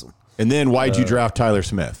ransom. And then why'd you draft Tyler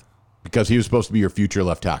Smith? Because he was supposed to be your future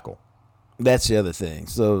left tackle. That's the other thing.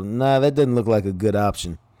 So, that doesn't look like a good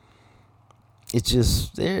option. It's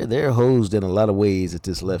just they're hosed in a lot of ways at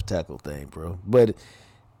this left tackle thing, bro. But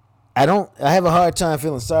I have a hard time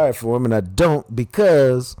feeling sorry for him, and I don't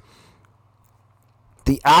because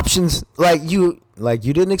the options, like you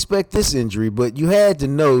didn't expect this injury, but you had to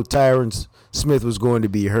know Tyron Smith was going to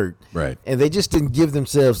be hurt. Right. And they just didn't give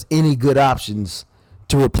themselves any good options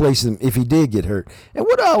to replace him if he did get hurt. And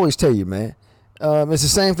what I always tell you, man, it's the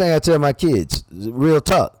same thing I tell my kids. Real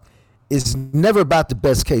talk. It's never about the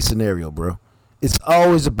best case scenario, bro. It's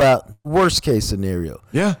always about worst case scenario.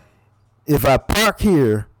 Yeah. If I park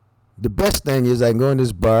here, the best thing is I can go in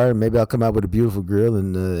this bar and maybe I'll come out with a beautiful girl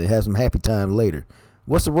and have some happy time later.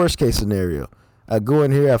 What's the worst case scenario? I go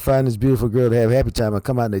in here, I find this beautiful girl to have a happy time. I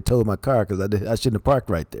come out and they tow my car because I shouldn't have parked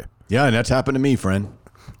right there. Yeah, and that's happened to me, friend.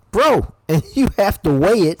 bro, and you have to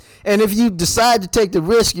weigh it. And if you decide to take the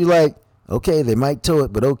risk, you're like, okay, they might tow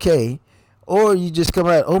it, but okay. Or you just come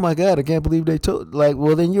out, oh my God, I can't believe they towed. Like,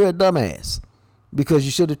 well, then you're a dumbass because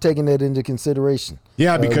you should have taken that into consideration.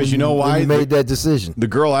 Yeah, because you know why? You made that decision. The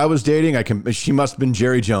girl I was dating, she must have been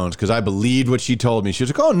Jerry Jones because I believed what she told me. She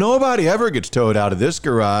was like, oh, nobody ever gets towed out of this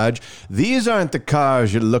garage. These aren't the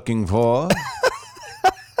cars you're looking for.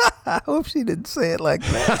 I hope she didn't say it like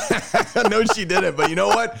that. No, she didn't. But you know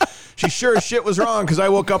what? She sure as shit was wrong because I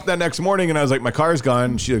woke up that next morning and I was like, my car's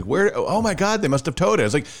gone. She's like, where? Oh, my God, they must have towed it. I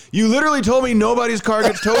was like, you literally told me nobody's car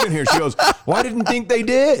gets towed in here. She goes, well, I didn't think they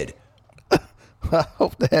did. I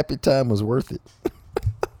hope the happy time was worth it.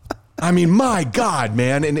 I mean, my God,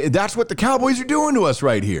 man. And that's what the Cowboys are doing to us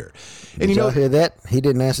right here. And Did y'all hear that? He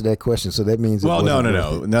didn't answer that question, so that means well,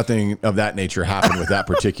 no. Nothing of that nature happened with that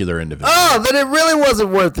particular individual. Oh, then it really wasn't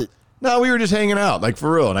worth it. No, we were just hanging out, like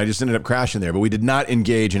for real, and I just ended up crashing there. But we did not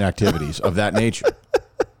engage in activities of that nature.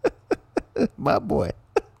 My boy.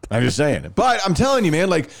 I'm just saying. But I'm telling you, man,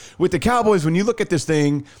 like with the Cowboys, when you look at this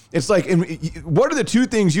thing, it's like, what are the two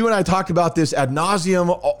things you and I talked about this ad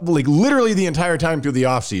nauseum, like literally the entire time through the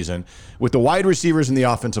offseason with the wide receivers and the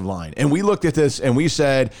offensive line. And we looked at this and we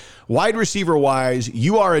said, wide receiver wise,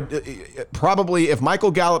 you are probably, if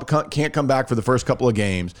Michael Gallup can't come back for the first couple of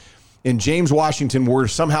games and James Washington were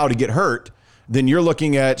somehow to get hurt, then you're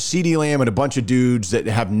looking at CeeDee Lamb and a bunch of dudes that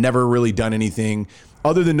have never really done anything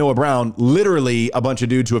other than Noah Brown, literally a bunch of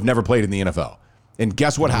dudes who have never played in the NFL. And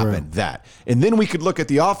guess what happened? Right. That. And then we could look at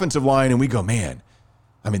the offensive line and we go, man,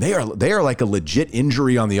 I mean, they are like a legit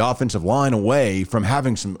injury on the offensive line away from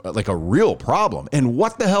having some, like a real problem. And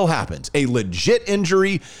what the hell happens? A legit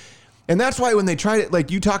injury. And that's why when they try to, like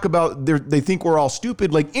you talk about, they think we're all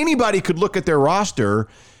stupid. Like anybody could look at their roster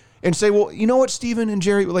and say, well, you know what, Steven and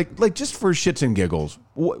Jerry, like just for shits and giggles,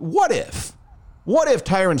 what if? What if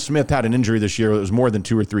Tyron Smith had an injury this year that was more than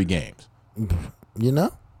 2 or 3 games? You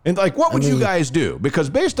know? And like, what would you guys do? Because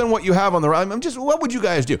based on what you have on the roster, what would you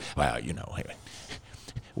guys do? Well, you know,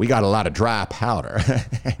 we got a lot of dry powder.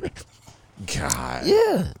 God.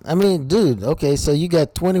 Yeah. I mean, dude, okay, so you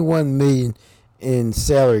got $21 million in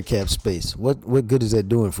salary cap space. What good is that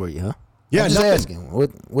doing for you, huh? Yeah, I'm just asking.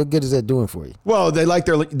 What good is that doing for you? Well, they like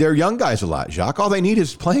their young guys a lot, Jacques. All they need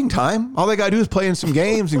is playing time. All they got to do is play in some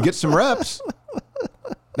games and get some reps.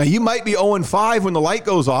 Now, you might be 0-5 when the light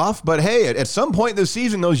goes off, but hey, at some point this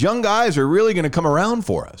season, those young guys are really going to come around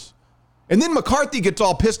for us. And then McCarthy gets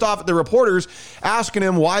all pissed off at the reporters asking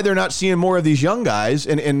him why they're not seeing more of these young guys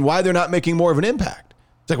and why they're not making more of an impact.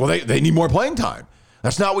 It's like, well, they need more playing time.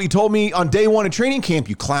 That's not what you told me on day 1 of training camp,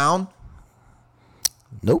 you clown.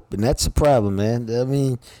 Nope, and that's the problem, man. I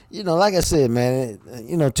mean, you know, like I said, man,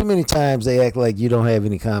 you know, too many times they act like you don't have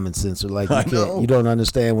any common sense or like you don't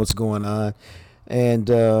understand what's going on. And,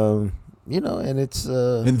 you know, and it's...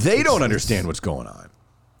 and they don't understand what's going on.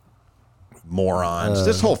 Morons.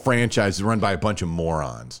 This whole franchise is run by a bunch of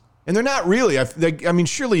morons. And they're not really. I mean,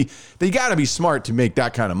 surely they got to be smart to make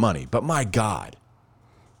that kind of money. But my God.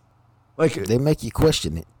 Like they make you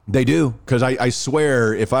question it. They do. Because I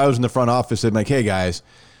swear, if I was in the front office, they'd be like, hey, guys,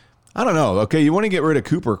 I don't know. Okay, you want to get rid of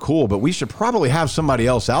Cooper, cool. But we should probably have somebody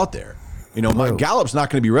else out there. You know, Mike Gallup's not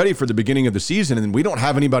going to be ready for the beginning of the season, and we don't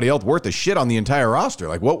have anybody else worth a shit on the entire roster.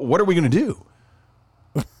 Like, what are we going to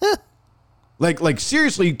do? like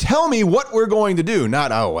seriously, tell me what we're going to do.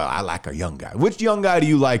 Not, oh, well, I like a young guy. Which young guy do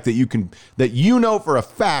you like that you know for a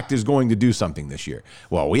fact is going to do something this year?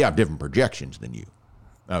 Well, we have different projections than you.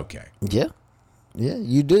 Okay. Yeah,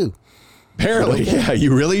 you do. Apparently, yeah,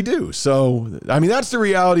 you really do. So, I mean, that's the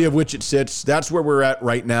reality of which it sits. That's where we're at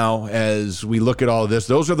right now as we look at all of this.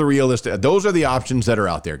 Those are the options that are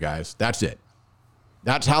out there, guys. That's it.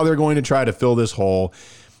 That's how they're going to try to fill this hole.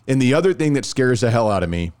 And the other thing that scares the hell out of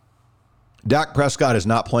me, Dak Prescott is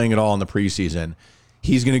not playing at all in the preseason.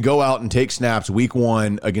 He's going to go out and take snaps week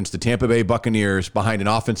 1 against the Tampa Bay Buccaneers behind an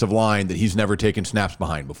offensive line that he's never taken snaps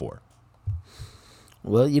behind before.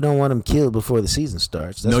 Well, you don't want him killed before the season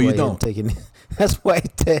starts. That's no, you don't. That's why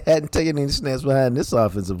he hadn't taken any snaps behind this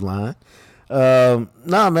offensive line. No,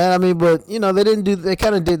 man. I mean, but you know, they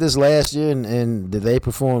kind of did this last year, and they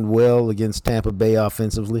performed well against Tampa Bay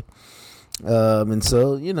offensively. And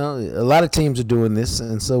so, you know, a lot of teams are doing this,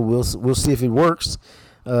 and so we'll see if it works.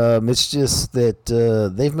 It's just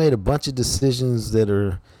that they've made a bunch of decisions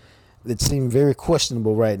that seem very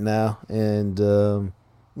questionable right now, and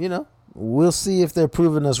you know. We'll see if they're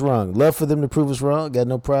proving us wrong. Love for them to prove us wrong. Got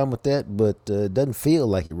no problem with that, but it doesn't feel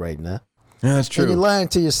like it right now. Yeah, that's true. And you're lying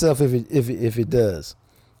to yourself if it does.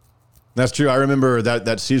 That's true. I remember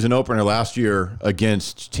that season opener last year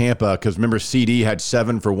against Tampa because remember CD had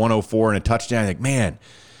 7 for 104 and a touchdown. Like, man,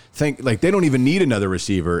 think like they don't even need another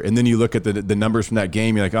receiver. And then you look at the numbers from that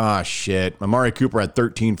game, you're like, ah, shit. Amari Cooper had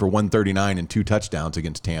 13 for 139 and 2 touchdowns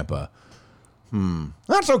against Tampa.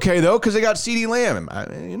 That's okay, though, because they got CeeDee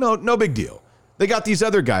Lamb. No big deal. They got these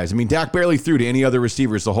other guys. I mean, Dak barely threw to any other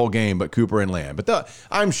receivers the whole game but Cooper and Lamb. But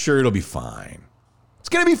I'm sure it'll be fine. It's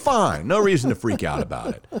going to be fine. No reason to freak out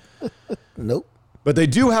about it. Nope. But they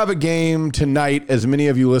do have a game tonight, as many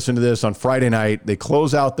of you listen to this, on Friday night. They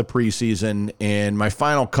close out the preseason, and my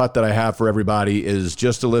final cut that I have for everybody is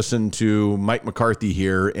just to listen to Mike McCarthy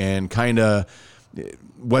here and kind of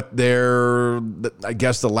what I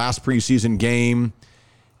guess the last preseason game.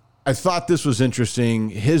 I thought this was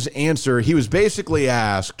interesting. His answer, he was basically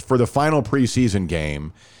asked for the final preseason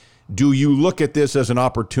game, do you look at this as an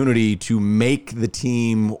opportunity to make the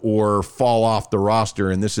team or fall off the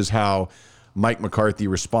roster? And this is how Mike McCarthy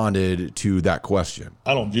responded to that question.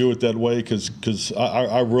 I don't view it that way because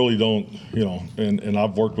I really don't, and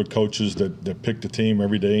I've worked with coaches that pick the team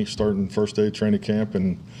every day, starting first day of training camp,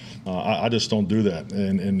 and I just don't do that.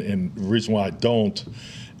 And the reason why I don't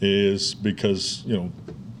is because,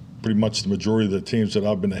 pretty much the majority of the teams that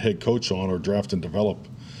I've been a head coach on are draft and develop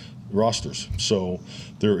rosters. So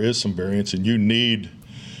there is some variance, and you need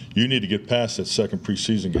to get past that second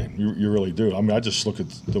preseason game. You really do. I mean, I just look at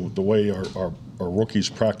the way our rookies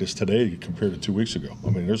practice today compared to 2 weeks ago.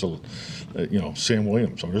 I mean, there's Sam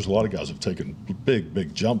Williams. I mean, there's a lot of guys that have taken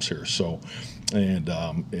big jumps here. So, and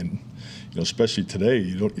especially today,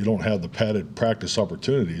 you don't have the padded practice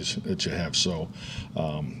opportunities that you have. So,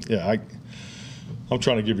 I'm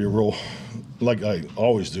trying to give you a real, like I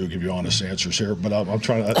always do, give you honest answers here. But I'm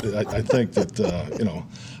trying. I think that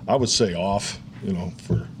I would say off.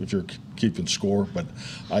 For if you're keeping score, but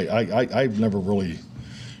I've never really,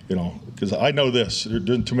 because I know this. There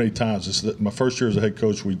been too many times. This is my first year as a head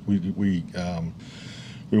coach. We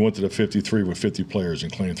went to the 53 with 50 players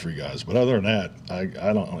and claimed 3 guys. But other than that,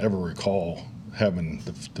 I don't ever recall having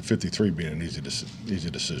the 53 being an easy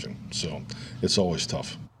decision. So it's always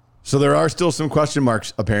tough. So there are still some question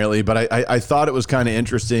marks, apparently, but I thought it was kind of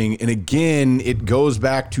interesting. And again, it goes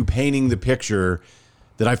back to painting the picture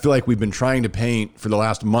that I feel like we've been trying to paint for the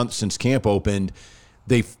last month since camp opened.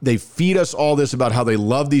 They feed us all this about how they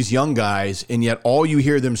love these young guys, and yet all you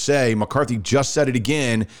hear them say, McCarthy just said it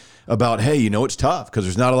again, about, hey, it's tough because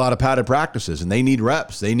there's not a lot of padded practices, and they need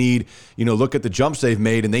reps. They need, look at the jumps they've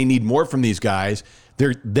made, and they need more from these guys.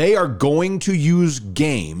 They are going to use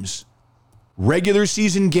games, regular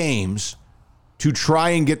season games, to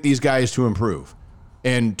try and get these guys to improve.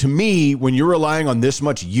 And to me, when you're relying on this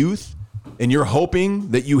much youth, and you're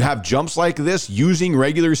hoping that you have jumps like this using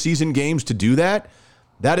regular season games to do that,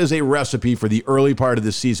 that is a recipe for the early part of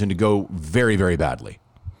the season to go very, very badly.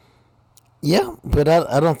 Yeah, but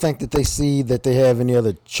I don't think that they see that they have any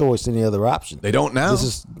other choice, any other option. They don't now.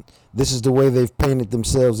 This is the way they've painted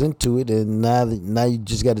themselves into it, and now you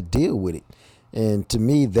just got to deal with it. And to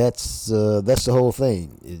me, that's the whole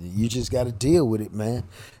thing. You just got to deal with it, man,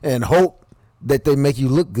 and hope that they make you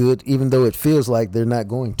look good, even though it feels like they're not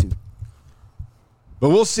going to. But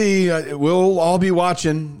we'll see. We'll all be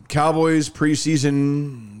watching Cowboys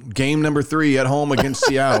preseason game number 3 at home against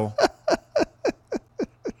Seattle.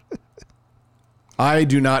 I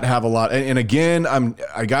do not have a lot. And again,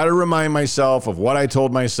 I got to remind myself of what I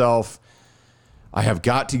told myself. I have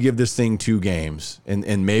got to give this thing 2 games,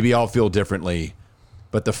 and maybe I'll feel differently.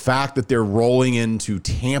 But the fact that they're rolling into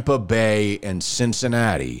Tampa Bay and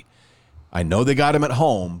Cincinnati, I know they got them at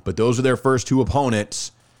home, but those are their first 2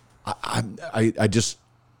 opponents. I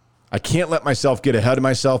can't let myself get ahead of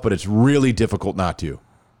myself, but it's really difficult not to,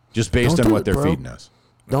 just based on what they're feeding us.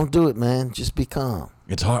 Don't do it, man. Just be calm.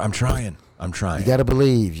 It's hard. I'm trying. You got to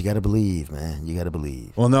believe. You got to believe, man. You got to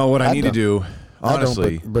believe. Well, no, what I need to do,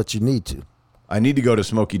 honestly. I don't, but you need to. I need to go to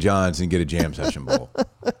Smokey John's and get a jam session bowl.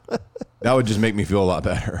 That would just make me feel a lot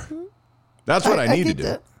better. That's what I need to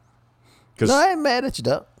do. No, I ain't mad at you,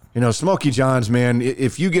 though. Smokey John's, man,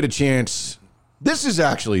 if you get a chance, this is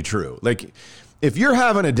actually true. Like, if you're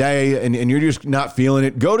having a day and you're just not feeling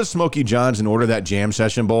it, go to Smokey John's and order that jam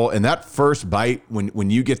session bowl. And that first bite, when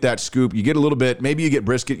you get that scoop, you get a little bit, maybe you get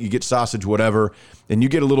brisket, you get sausage, whatever, and you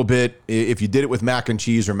get a little bit, if you did it with mac and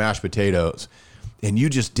cheese or mashed potatoes, and you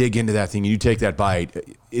just dig into that thing and you take that bite,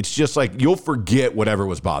 it's just like you'll forget whatever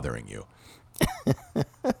was bothering you.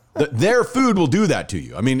 Their food will do that to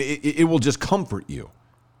you. I mean, it will just comfort you.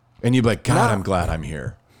 And you'll be like, God, I'm glad I'm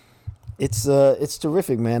here. It's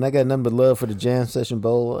terrific, man. I got nothing but love for the Jam Session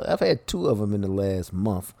Bowl. I've had 2 of them in the last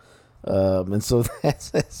month, and so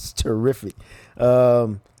that's terrific.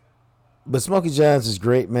 But Smokey John's is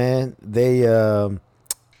great, man. They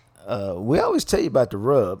we always tell you about the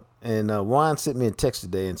rub, And Juan sent me a text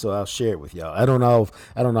today, and so I'll share it with y'all. I don't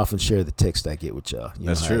often share the text I get with y'all.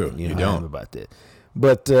 That's true. You don't about that.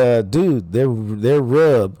 But dude, their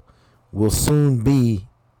rub will soon be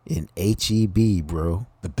in HEB, bro.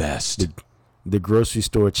 The best. The grocery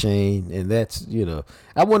store chain, and that's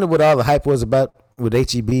I wonder what all the hype was about with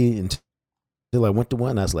HEB until I went to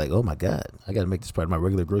one. I was like, oh my God, I got to make this part of my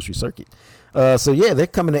regular grocery circuit. So yeah, they're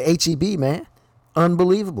coming to HEB, man.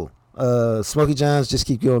 Unbelievable. Smokey John's just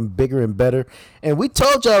keep going bigger and better. And we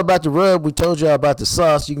told y'all about the rub. We told y'all about the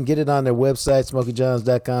sauce. You can get it on their website,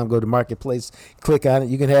 SmokeyJohns.com. Go to Marketplace, click on it.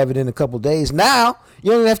 You can have it in a couple days. Now,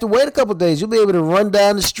 you don't even have to wait a couple days. You'll be able to run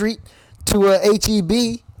down the street to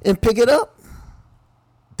HEB and pick it up.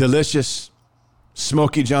 Delicious.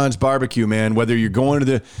 Smokey John's barbecue, man. Whether you're going to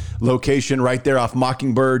the location right there off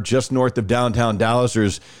Mockingbird, just north of downtown Dallas, or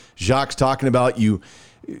as Jacques talking about, and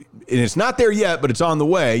it's not there yet, but it's on the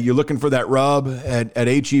way. You're looking for that rub at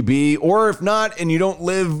HEB, or if not, and you don't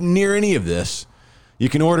live near any of this, you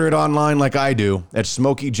can order it online like I do at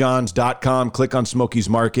SmokeyJohns.com. Click on Smokey's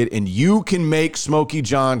Market, and you can make Smokey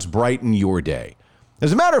John's brighten your day.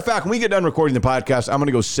 As a matter of fact, when we get done recording the podcast, I'm going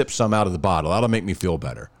to go sip some out of the bottle. That'll make me feel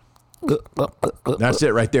better. That's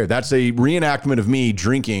it right there. That's a reenactment of me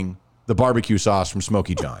drinking the barbecue sauce from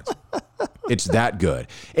Smokey John's. It's that good.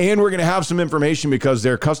 And we're going to have some information because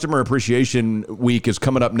their Customer Appreciation Week is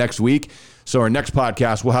coming up next week. So our next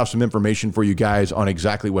podcast, we'll have some information for you guys on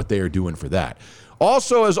exactly what they are doing for that.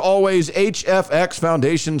 Also, as always, HFX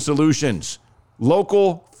Foundation Solutions.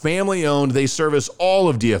 Local, family-owned. They service all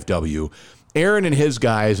of DFW. Aaron and his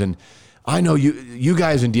guys, and I know you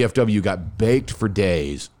guys in DFW got baked for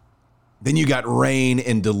days. Then you got rain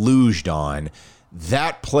and deluged on.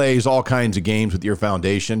 That plays all kinds of games with your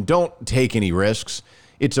foundation. Don't take any risks.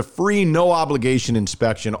 It's a free, no obligation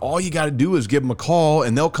inspection. All you got to do is give them a call,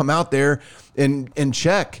 and they'll come out there and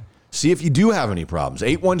check. See if you do have any problems.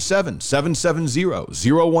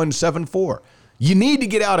 817-770-0174. You need to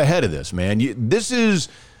get out ahead of this, man. You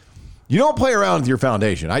don't play around with your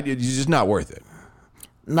foundation. It's just not worth it.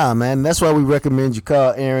 Nah, man. That's why we recommend you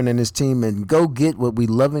call Aaron and his team and go get what we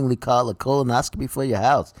lovingly call a colonoscopy for your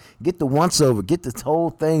house. Get the once-over. Get the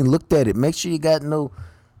whole thing looked at it. Make sure you got no,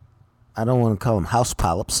 I don't want to call them house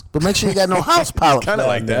polyps, but make sure you got no house polyps. Kind of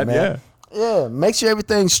like that, man. Yeah, make sure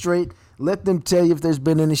everything's straight. Let them tell you if there's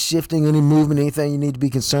been any shifting, any movement, anything you need to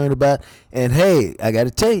be concerned about. And, hey, I got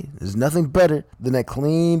to tell you, there's nothing better than that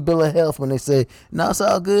clean bill of health when they say, no, it's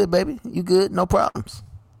all good, baby. You good, no problems.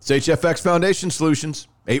 It's HFX Foundation Solutions,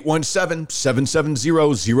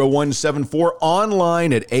 817-770-0174,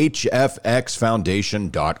 online at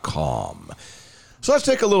hfxfoundation.com. So let's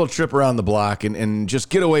take a little trip around the block and just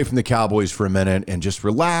get away from the Cowboys for a minute and just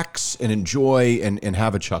relax and enjoy and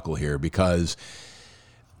have a chuckle here, because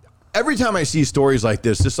every time I see stories like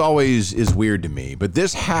this always is weird to me. But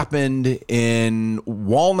this happened in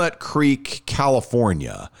Walnut Creek,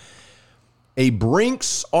 California. A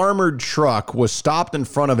Brinks armored truck was stopped in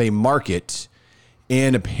front of a market,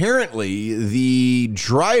 and apparently the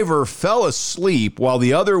driver fell asleep while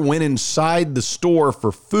the other went inside the store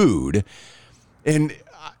for food. And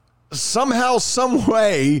somehow, some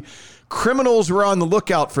way, criminals were on the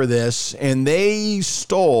lookout for this, and they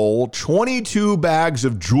stole 22 bags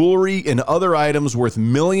of jewelry and other items worth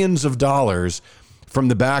millions of dollars from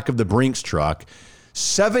the back of the Brinks truck.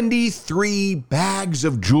 73 bags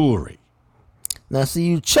of jewelry. Now, see,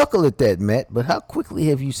 you chuckle at that, Matt, but how quickly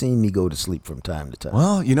have you seen me go to sleep from time to time?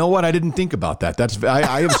 Well, you know what? I didn't think about that.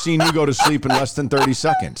 I have seen you go to sleep in less than 30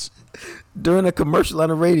 seconds. During a commercial on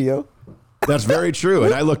the radio. That's very true.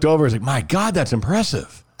 And I looked over and was like, my God, that's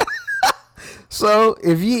impressive. So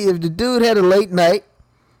if the dude had a late night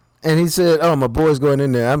and he said, oh, my boy's going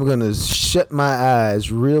in there, I'm going to shut my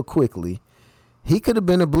eyes real quickly, he could have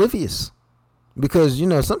been oblivious. Because,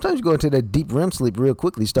 sometimes you go into that deep REM sleep real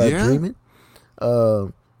quickly, start dreaming.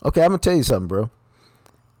 Okay, I'm going to tell you something, bro.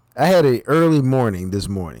 I had an early morning this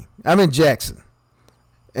morning. I'm in Jackson.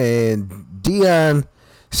 And Dion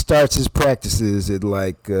starts his practices at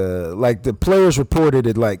like the players reported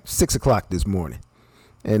at like 6 o'clock this morning.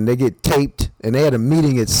 And they get taped, and they had a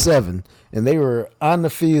meeting at 7, and they were on the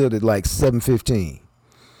field at like 7:15.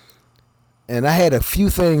 And I had a few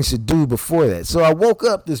things to do before that. So I woke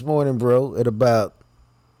up this morning, bro, at about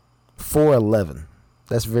 4:11.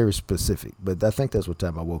 That's very specific, but I think that's what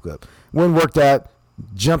time I woke up. Went, worked out,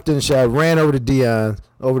 jumped in the shower, ran over to Dion,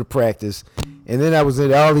 over to practice, and then I was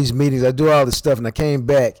at all these meetings. I do all this stuff, and I came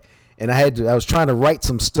back, and I was trying to write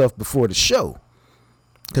some stuff before the show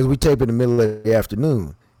because we tape in the middle of the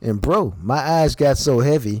afternoon. And, bro, my eyes got so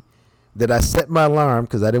heavy that I set my alarm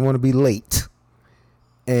because I didn't want to be late.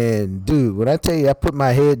 And dude, when I tell you I put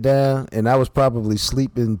my head down and I was probably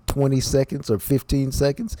sleeping 20 seconds or 15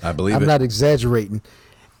 seconds. I believe I'm it. not exaggerating.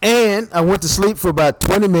 And I went to sleep for about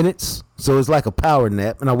 20 minutes. So it's like a power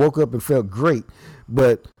nap. And I woke up and felt great.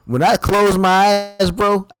 But when I closed my eyes,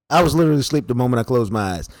 bro, I was literally asleep the moment I closed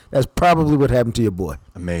my eyes. That's probably what happened to your boy.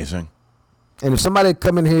 Amazing. And if somebody had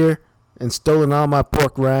come in here and stolen all my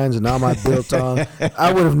pork rinds and all my biltong,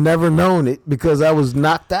 I would have never known it because I was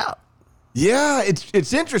knocked out. Yeah,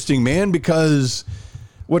 it's interesting, man, because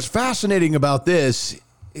what's fascinating about this,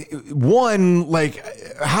 one, like,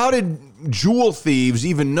 how did jewel thieves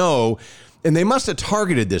even know? And they must have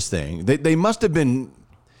targeted this thing. They must have been.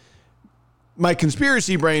 My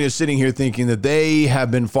conspiracy brain is sitting here thinking that they have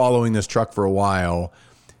been following this truck for a while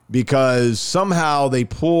because somehow they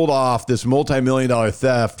pulled off this multi-million-dollar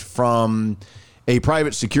theft from a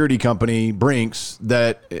private security company, Brinks,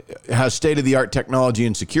 that has state-of-the-art technology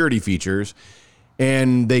and security features,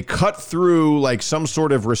 and they cut through like some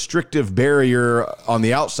sort of restrictive barrier on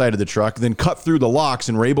the outside of the truck, then cut through the locks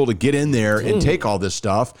and were able to get in there and take all this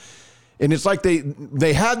stuff. And it's like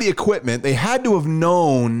they had the equipment. They had to have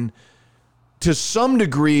known to some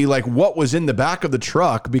degree like what was in the back of the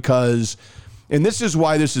truck because, and this is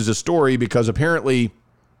why this is a story, because apparently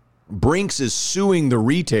Brinks is suing the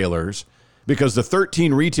retailers because the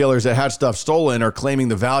 13 retailers that had stuff stolen are claiming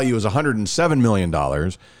the value is $107 million,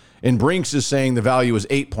 and Brinks is saying the value is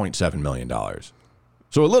 $8.7 million.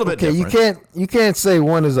 So a little bit different. You can't say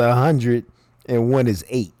one is 100 and one is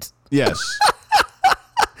 8. Yes.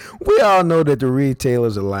 We all know that the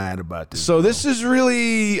retailers are lying about this. So this is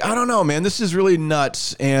really, I don't know, man. This is really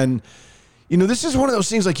nuts. And, you know, this is one of those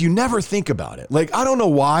things like you never think about it. Like, I don't know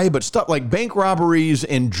why, but stuff like bank robberies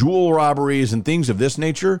and jewel robberies and things of this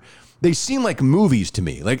nature, they seem like movies to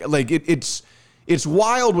me. Like it's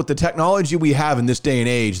wild with the technology we have in this day and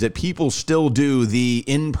age that people still do the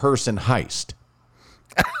in-person heist.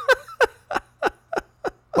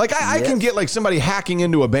 Like I can get like somebody hacking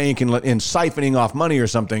into a bank and siphoning off money or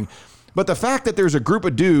something. But the fact that there's a group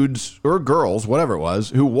of dudes or girls, whatever it was,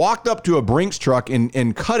 who walked up to a Brinks truck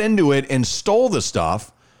and cut into it and stole the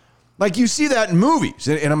stuff, like you see that in movies.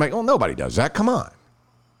 And I'm like, oh, nobody does that. Come on.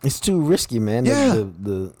 It's too risky, man. Yeah.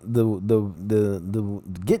 The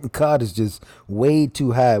getting caught is just way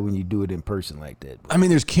too high when you do it in person like that. I mean,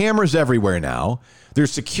 there's cameras everywhere now. There's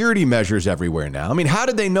security measures everywhere now. I mean, how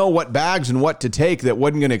did they know what bags and what to take that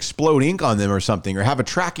wasn't going to explode ink on them or something, or have a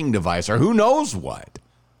tracking device, or who knows what?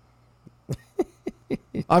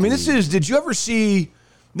 I mean, did you ever see,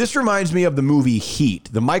 this reminds me of the movie Heat,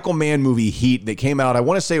 the Michael Mann movie Heat that came out, I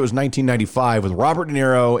want to say it was 1995, with Robert De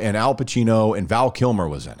Niro and Al Pacino, and Val Kilmer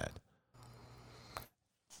was in it.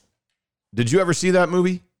 Did you ever see that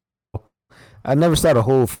movie? I never saw the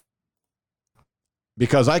whole.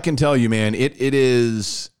 Because I can tell you, man, it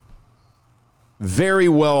is very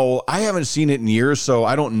well. I haven't seen it in years, so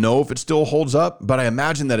I don't know if it still holds up, but I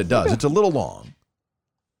imagine that it does. It's a little long.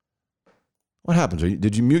 What happens?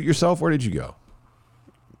 Did you mute yourself? Where did you go?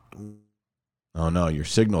 Oh, no, your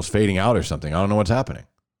signal's fading out or something. I don't know what's happening.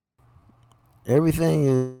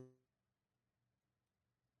 Everything.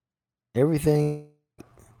 Yeah,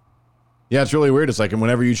 it's really weird. It's like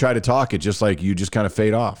whenever you try to talk, it just like you just kind of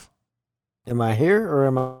fade off. Am I here or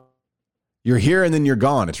am I? You're here and then you're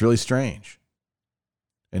gone. It's really strange.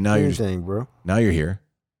 And now you're bro. Now you're here.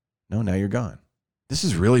 No, now you're gone. This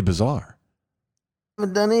is really bizarre. I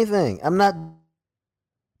haven't done anything. I'm not.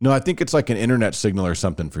 No, I think it's like an internet signal or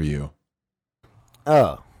something for you.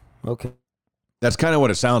 Oh, okay. That's kind of what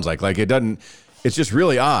it sounds like. Like it doesn't. It's just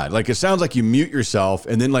really odd. Like it sounds like you mute yourself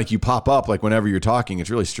and then like you pop up like whenever you're talking. It's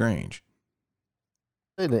really strange.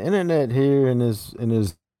 The internet here in this.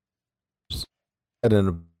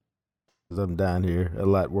 I'm down here a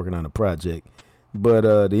lot working on a project, but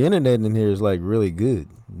the internet in here is like really good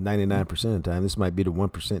 99% of the time. This might be the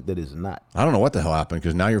 1% that is not. I don't know what the hell happened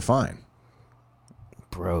because now you're fine,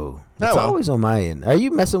 bro. It's always on my end. Are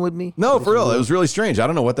you messing with me? No, for real. It was really strange. I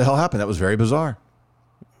don't know what the hell happened. That was very bizarre.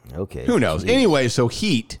 Okay, who knows? Anyway, so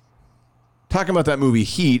Heat. Talking about that movie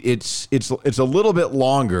Heat, it's a little bit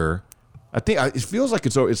longer. I think it feels like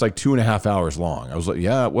it's like 2.5 hours long. I was like,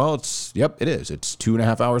 yeah, well, it is. It's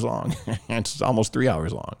 2.5 hours long. It's almost 3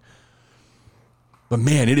 hours long. But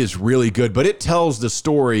man, it is really good. But it tells the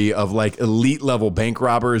story of like elite level bank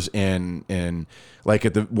robbers and like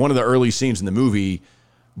at one of the early scenes in the movie,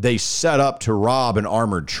 they set up to rob an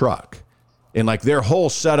armored truck. And like their whole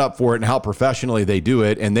setup for it and how professionally they do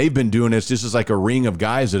it. And they've been doing this. This is like a ring of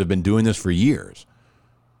guys that have been doing this for years.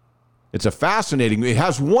 It's a fascinating, it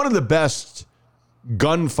has one of the best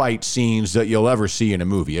gunfight scenes that you'll ever see in a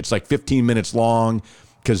movie. It's like 15 minutes long.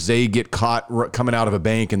 because they get caught coming out of a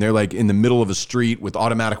bank and they're like in the middle of a street with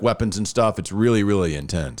automatic weapons and stuff. It's really, really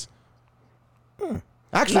intense.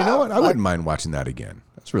 Actually, you know what? I wouldn't mind watching that again.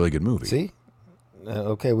 That's a really good movie. See?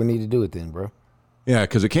 Okay, we need to do it then, bro. Yeah,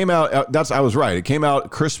 because it came out. I was right. It came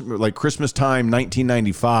out Christmas time,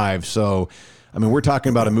 1995. So, I mean, we're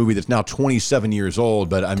talking about a movie that's now 27 years old.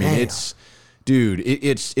 But I mean, it's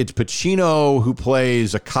Pacino who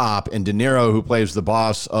plays a cop and De Niro who plays the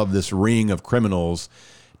boss of this ring of criminals.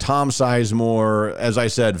 Tom Sizemore, as I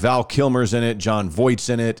said, Val Kilmer's in it. John Voight's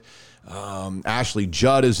in it. Ashley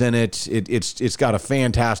Judd is in it. It's got a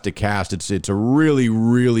fantastic cast. It's a really,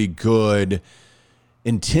 really good,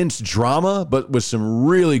 intense drama, but with some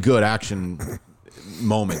really good action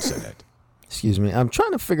moments in it. Excuse me. I'm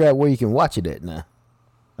trying to figure out where you can watch it at now.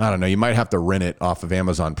 I don't know. You might have to rent it off of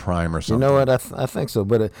Amazon Prime or something. You know what? I think so.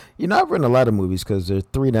 But, I've rented a lot of movies because they're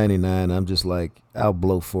 $3.99. I'm just like, I'll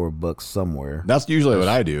blow $4 somewhere. That's usually what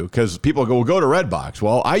I do because people go to Redbox.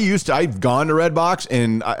 Well, I've gone to Redbox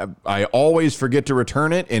and I always forget to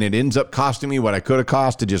return it, and it ends up costing me what I could have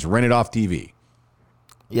cost to just rent it off TV.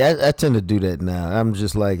 Yeah, I tend to do that now. I'm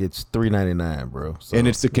just like, it's $3.99, bro. So, and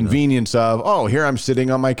it's the convenience of, here I'm sitting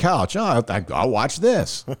on my couch. I'll watch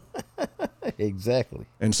this. Exactly.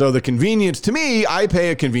 And so the convenience, to me, I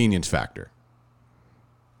pay a convenience factor.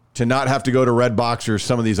 To not have to go to Redbox or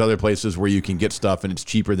some of these other places where you can get stuff and it's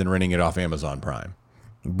cheaper than renting it off Amazon Prime.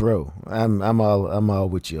 Bro, I'm all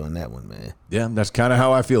with you on that one, man. Yeah, that's kind of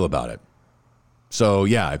how I feel about it. So,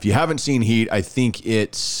 yeah, if you haven't seen Heat, I think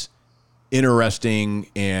it's interesting,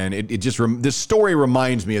 and it just this story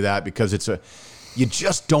reminds me of that because you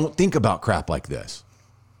just don't think about crap like this.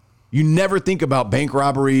 You never think about bank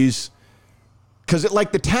robberies because it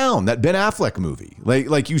like The Town, that Ben Affleck movie.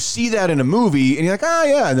 Like you see that in a movie and you're like, oh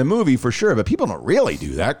yeah, in the movie for sure, but people don't really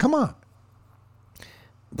do that. Come on.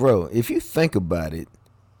 Bro, if you think about it,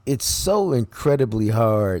 it's so incredibly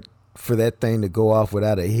hard for that thing to go off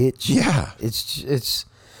without a hitch. Yeah. It's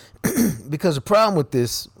because the problem with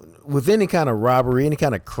this, with any kind of robbery, any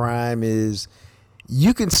kind of crime, is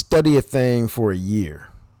you can study a thing for a year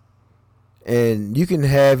and you can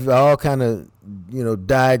have all kind of,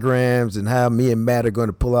 diagrams and how me and Matt are going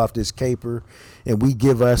to pull off this caper, and we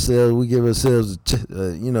give ourselves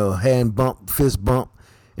a hand bump, fist bump,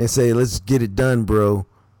 and say, let's get it done, bro.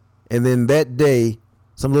 And then that day,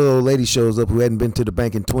 some little old lady shows up who hadn't been to the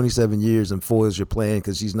bank in 27 years and foils your plan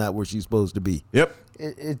because she's not where she's supposed to be. Yep.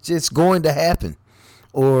 It's going to happen.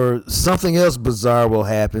 Or something else bizarre will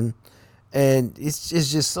happen, and it's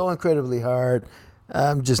just so incredibly hard.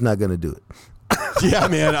 I'm just not going to do it. Yeah,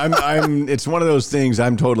 man. I'm. It's one of those things.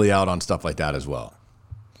 I'm totally out on stuff like that as well.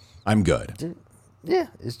 I'm good. Yeah,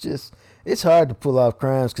 it's hard to pull off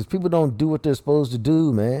crimes because people don't do what they're supposed to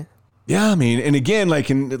do, man. Yeah, I mean, and again, like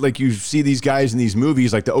you see these guys in these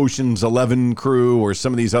movies, like the Ocean's 11 crew or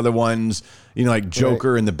some of these other ones, like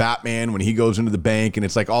Joker and the Batman when he goes into the bank, and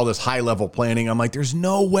it's like all this high level planning. I'm like, there's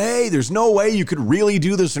no way you could really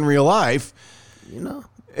do this in real life.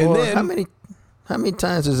 And then how many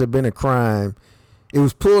times has there been a crime? It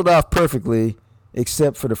was pulled off perfectly,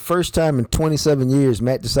 except for the first time in 27 years,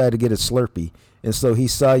 Matt decided to get a Slurpee, and so he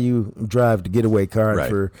saw you drive the getaway car,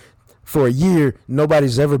 right. and for a year,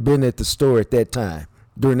 nobody's ever been at the store at that time.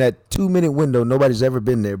 During that 2-minute window, nobody's ever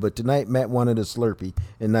been there. But tonight, Matt wanted a Slurpee,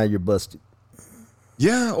 and now you're busted.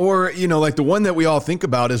 Yeah, or, like the one that we all think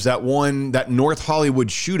about is that North Hollywood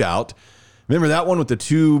shootout. Remember that one with the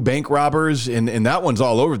 2 bank robbers? And that one's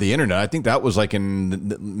all over the internet. I think that was like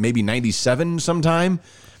in maybe 97 sometime.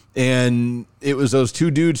 And it was those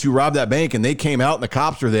 2 dudes who robbed that bank, and they came out and the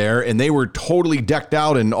cops were there, and they were totally decked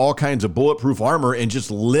out in all kinds of bulletproof armor and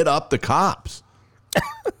just lit up the cops.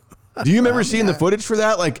 Do you remember seeing the footage for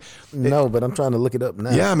that? No, but I'm trying to look it up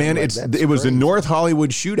now. Yeah, man, it was the North Hollywood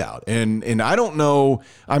shootout, and I don't know.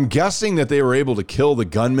 I'm guessing that they were able to kill the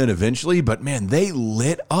gunman eventually, but man, they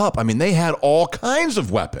lit up. I mean, they had all kinds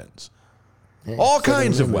of weapons, all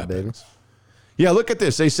kinds of weapons. Baby. Yeah, look at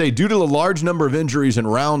this. They say due to the large number of injuries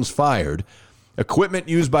and rounds fired, equipment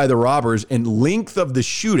used by the robbers, and length of the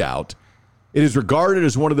shootout, it is regarded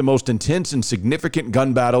as one of the most intense and significant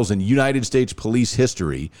gun battles in United States police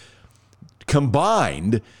history.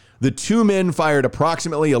 Combined, the 2 men fired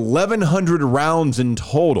approximately 1,100 rounds in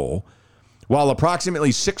total, while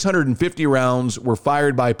approximately 650 rounds were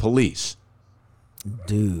fired by police.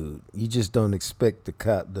 Dude, you just don't expect the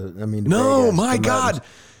cop. No, my God.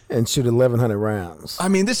 And shoot 1,100 rounds. I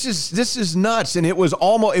mean, this is nuts. And it was a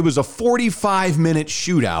 45-minute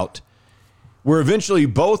shootout where eventually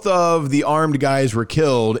both of the armed guys were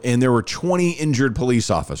killed and there were 20 injured police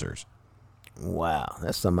officers. Wow,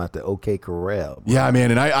 that's something out the OK Corral. Bro. Yeah,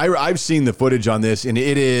 man, and I've seen the footage on this, and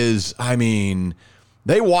it is, I mean,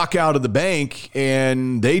 they walk out of the bank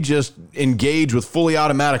and they just engage with fully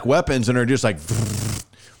automatic weapons and are just like,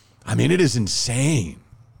 I mean, it is insane.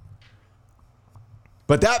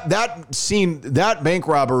 But that scene, that bank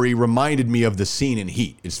robbery reminded me of the scene in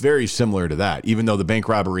Heat. It's very similar to that, even though the bank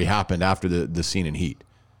robbery happened after the scene in Heat.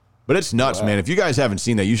 But it's nuts, man. If you guys haven't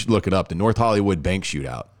seen that, you should look it up, the North Hollywood bank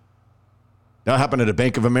shootout. That happened at a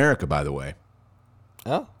Bank of America, by the way.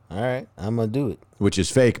 Oh, all right. I'm going to do it. Which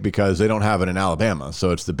is fake because they don't have it in Alabama.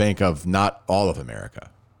 So it's the Bank of not all of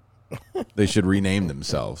America. They should rename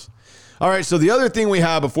themselves. All right, so the other thing we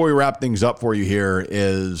have before we wrap things up for you here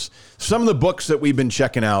is some of the books that we've been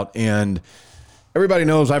checking out. And everybody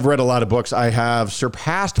knows I've read a lot of books. I have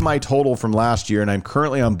surpassed my total from last year, and I'm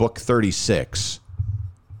currently on book 36.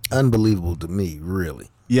 Unbelievable to me, really.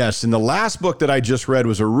 Yes, and the last book that I just read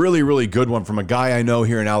was a really, really good one from a guy I know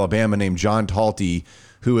here in Alabama named John Talty,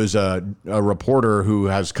 who is a reporter who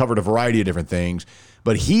has covered a variety of different things.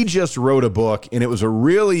 But he just wrote a book, and it was a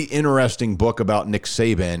really interesting book about Nick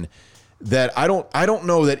Saban that I don't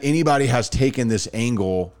know that anybody has taken this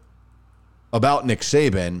angle about Nick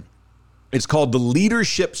Saban. It's called The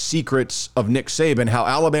Leadership Secrets of Nick Saban, How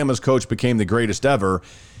Alabama's Coach Became the Greatest Ever.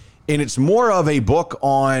 And it's more of a book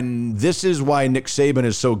on this is why Nick Saban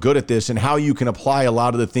is so good at this and how you can apply a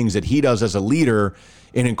lot of the things that he does as a leader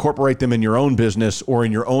and incorporate them in your own business or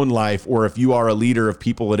in your own life, or if you are a leader of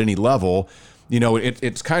people at any level. You know,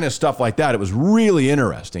 it's kind of stuff like that. It was really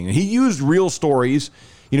interesting. And he used real stories,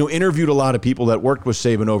 you know, interviewed a lot of people that worked with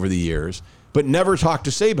Saban over the years, but never talked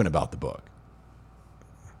to Saban about the book.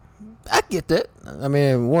 I get that. I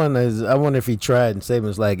mean, one is I wonder if he tried and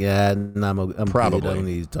Saban's like, yeah, I'm probably good. I don't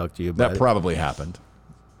need to talk to you about that. It. Probably happened.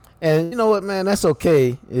 And you know what, man? That's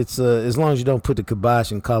okay. It's as long as you don't put the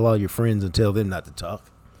kibosh and call all your friends and tell them not to talk.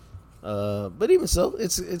 But even so,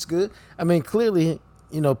 it's good. I mean, clearly,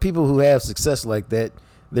 you know, people who have success like that,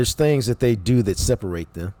 there's things that they do that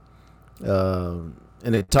separate them.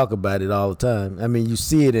 And they talk about it all the time. I mean, you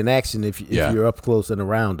see it in action if you're up close and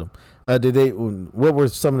around them. What were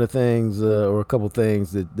some of the things or a couple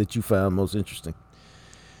things that you found most interesting?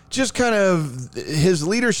 Just kind of his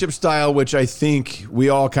leadership style, which I think we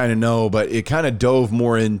all kind of know, but it kind of dove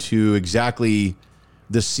more into exactly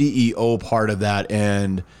the CEO part of that.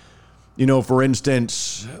 And, you know, for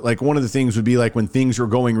instance, like one of the things would be like when things were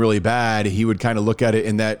going really bad, he would kind of look at it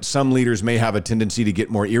in that some leaders may have a tendency to get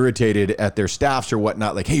more irritated at their staffs or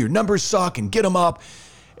whatnot, like, hey, your numbers suck and get them up.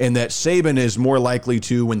 And that Saban is more likely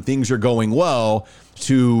to, when things are going well,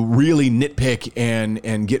 to really nitpick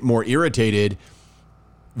and get more irritated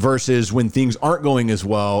versus when things aren't going as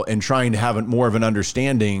well and trying to have more of an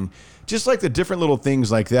understanding, just like the different little things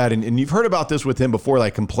like that. And you've heard about this with him before,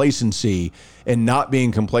 like complacency and not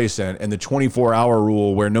being complacent and the 24-hour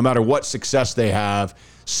rule where no matter what success they have,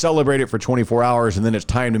 celebrate it for 24 hours and then it's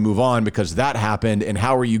time to move on because that happened and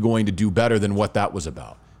how are you going to do better than what that was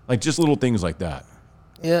about? Like just little things like that.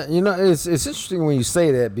 Yeah, you know, it's interesting when you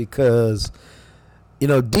say that because, you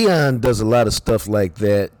know, Deion does a lot of stuff like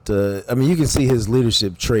that. I mean, you can see his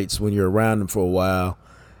leadership traits when you're around him for a while.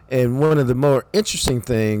 And one of the more interesting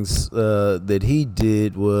things that he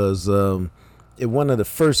did was at one of the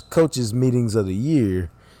first coaches' meetings of the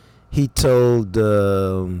year, he told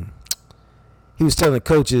he was telling the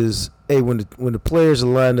coaches, hey, when the players are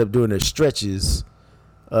lined up doing their stretches,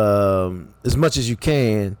 as much as you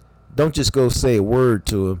can, don't just go say a word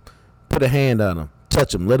to them. Put a hand on them,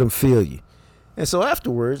 touch them, let them feel you. And so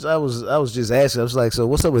afterwards, I was just asking. I was like, so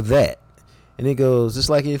what's up with that? And he goes, just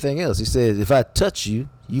like anything else. He says, if I touch you,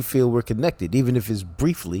 you feel we're connected, even if it's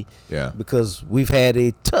briefly. Yeah. Because we've had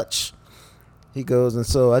a touch. He goes, and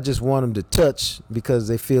so I just want them to touch because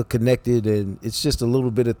they feel connected, and it's just a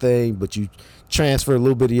little bit of thing, but you transfer a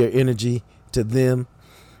little bit of your energy to them,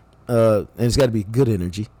 and it's got to be good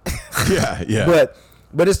energy. Yeah.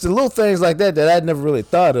 But it's the little things like that I'd never really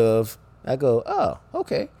thought of. I go, oh,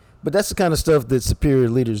 okay. But that's the kind of stuff that superior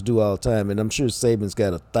leaders do all the time, and I'm sure Saban's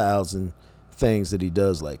got 1,000 things that he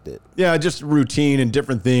does like that. Yeah, just routine and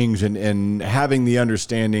different things and having the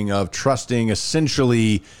understanding of trusting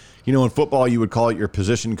essentially, you know, in football you would call it your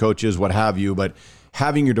position coaches, what have you, but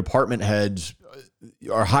having your department heads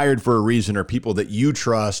are hired for a reason or people that you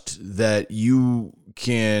trust that you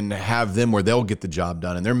can have them where they'll get the job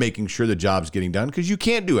done and they're making sure the job's getting done because you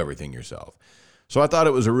can't do everything yourself. So I thought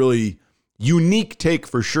it was a really unique take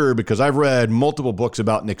for sure because I've read multiple books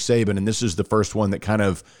about Nick Saban and this is the first one that kind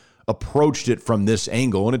of approached it from this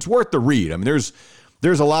angle and it's worth the read. I mean,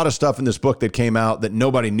 there's a lot of stuff in this book that came out that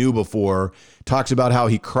nobody knew before. Talks about how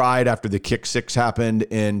he cried after the Kick Six happened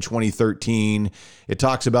in 2013. It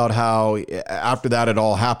talks about how after that it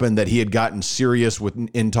all happened that he had gotten serious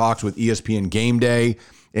in talks with ESPN Game Day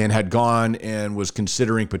and had gone and was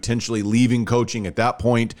considering potentially leaving coaching at that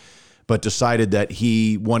point, but decided that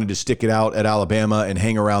he wanted to stick it out at Alabama and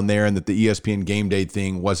hang around there, and that the ESPN Game Day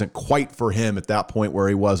thing wasn't quite for him at that point where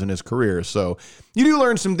he was in his career. So you do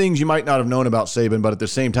learn some things you might not have known about Saban, but at the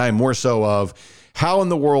same time, more so of how in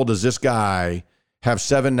the world does this guy have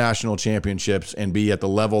 7 national championships and be at the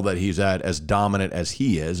level that he's at, as dominant as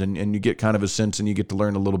he is, and you get kind of a sense and you get to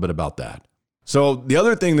learn a little bit about that. So the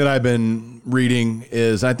other thing that I've been reading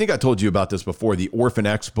is, and I think I told you about this before, the Orphan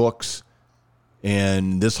X books.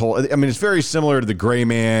 And this whole, I mean, it's very similar to The Gray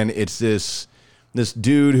Man. It's this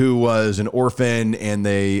dude who was an orphan, and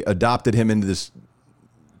they adopted him into this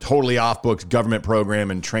totally off-books government program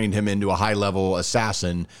and trained him into a high-level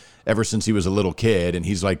assassin ever since he was a little kid. And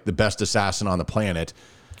he's like the best assassin on the planet.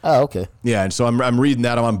 Oh, okay. Yeah, and so I'm reading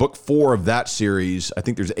that. I'm on book 4 of that series. I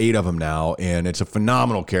think there's 8 of them now, and it's a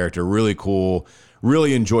phenomenal character, really cool.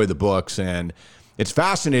 Really enjoy the books, and it's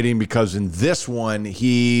fascinating because in this one,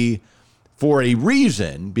 for a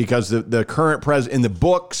reason, because the current president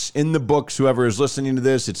in the books, whoever is listening to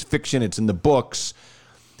this, it's fiction, it's in the books.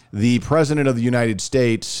 The president of the United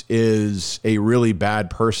States is a really bad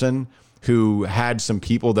person who had some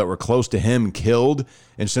people that were close to him killed.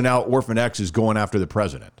 And so now Orphan X is going after the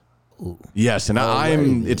president. Ooh. Yes.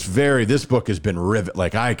 And this book has been rivet.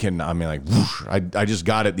 Like I just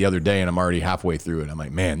got it the other day and I'm already halfway through it. I'm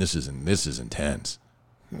like, man, this is intense.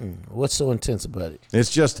 What's so intense about it?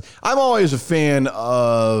 It's just, I'm always a fan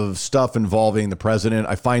of stuff involving the president.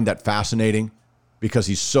 I find that fascinating because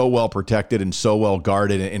he's so well protected and so well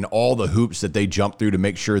guarded, and all the hoops that they jump through to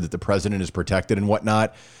make sure that the president is protected and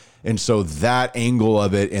whatnot. And so that angle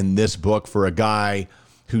of it in this book, for a guy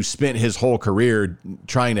who spent his whole career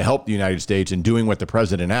trying to help the United States and doing what the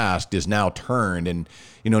president asked, is now turned. And,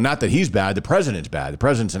 not that he's bad, the president's bad. The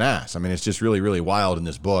president's an ass. I mean, it's just really, really wild in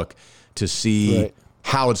this book to see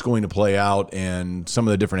how it's going to play out and some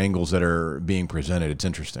of the different angles that are being presented. It's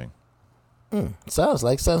interesting. Sounds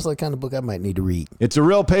like the kind of book I might need to read. It's a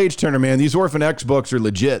real page turner, man. These Orphan X books are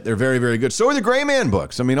legit. They're very, very good. So are the Gray Man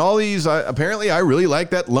books. I mean, all these, apparently I really like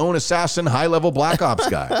that lone assassin, high-level Black Ops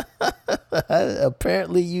guy.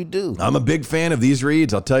 Apparently you do. I'm a big fan of these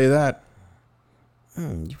reads, I'll tell you that.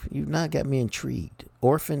 You've not got me intrigued.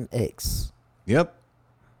 Orphan X. Yep.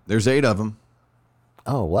 There's 8 of them.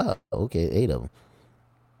 Oh, wow. Okay, 8 of them.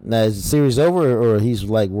 Now, is the series over, or he's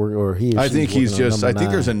like, or he? I think he's just. I think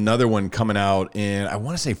there's another one coming out in, I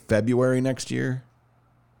want to say February next year.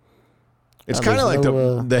 It's kind of like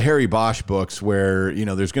the Harry Bosch books, where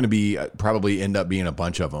there's going to be probably end up being a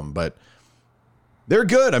bunch of them, but they're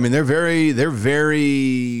good. I mean, they're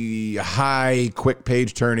very high, quick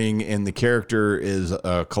page turning, and the character is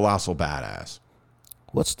a colossal badass.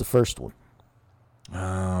 What's the first one?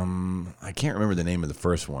 I can't remember the name of the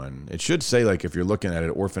first one. It should say, like, if you're looking at it,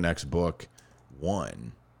 Orphan X book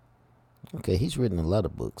 1. Okay, he's written a lot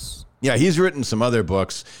of books. Yeah, he's written some other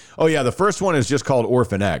books. Oh, yeah, the first one is just called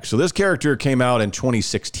Orphan X. So this character came out in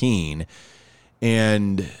 2016,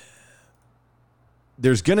 and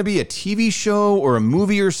there's going to be a TV show or a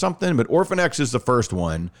movie or something, but Orphan X is the first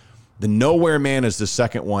one. The Nowhere Man is the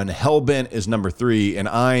second one. Hellbent is number 3, and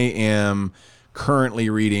I am currently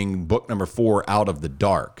reading book number 4, Out of the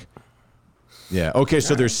Dark. Yeah. Okay.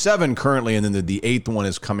 So there's 7 currently, and then the 8th one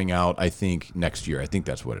is coming out, I think, next year. I think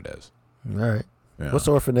that's what it is. All right. Yeah. What's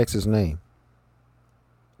Orphan X's name?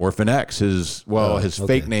 Orphan X, his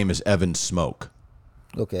fake name is Evan Smoke.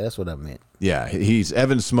 Okay, that's what I meant. Yeah, he's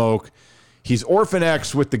Evan Smoke. He's Orphan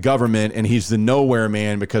X with the government, and he's the Nowhere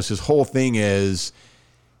Man because his whole thing is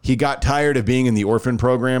he got tired of being in the orphan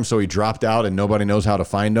program, so he dropped out and nobody knows how to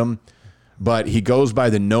find him. But he goes by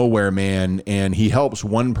the Nowhere Man, and he helps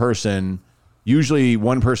one person, usually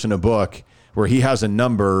one person a book, where he has a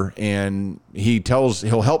number, and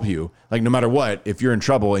he'll help you, like no matter what, if you're in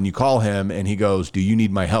trouble, and you call him, and he goes, "Do you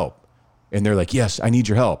need my help?" And they're like, "Yes, I need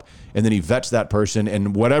your help." And then he vets that person,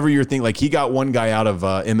 and whatever you're thinking, like he got one guy out of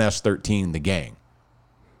MS-13, the gang.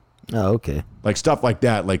 Oh, okay. Like stuff like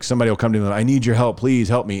that. Like somebody will come to him, "I need your help, please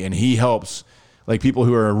help me," and he helps. Like people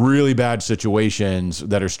who are in really bad situations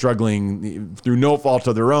that are struggling through no fault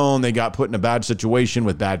of their own. They got put in a bad situation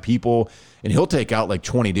with bad people, and he'll take out like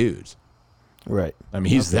 20 dudes. Right. I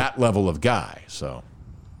mean, he's that level of guy. So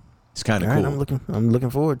it's kind of cool. I'm looking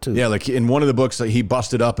forward to it. Yeah, like in one of the books, he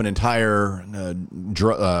busted up an entire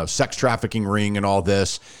sex trafficking ring and all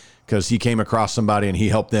this because he came across somebody and he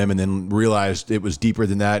helped them and then realized it was deeper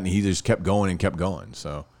than that, and he just kept going and kept going.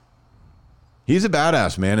 So he's a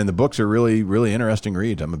badass, man, and the books are really, really interesting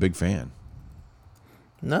reads. I'm a big fan.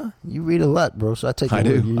 No, you read a lot, bro, so I take I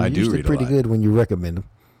do. I do usually read a pretty lot. good when you recommend them.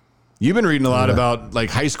 You've been reading a lot about like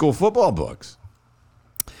high school football books.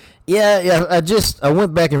 Yeah. I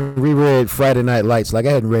went back and reread Friday Night Lights. Like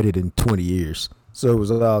I hadn't read it in 20 years, so it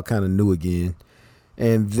was all kind of new again.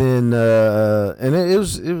 And then it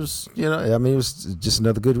was it was just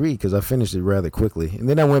another good read because I finished it rather quickly. And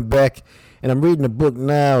then I went back and I'm reading a book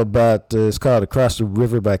now about it's called Across the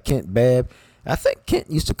River by Kent Babb. I think Kent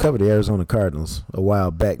used to cover the Arizona Cardinals a while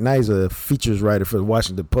back. Now he's a features writer for the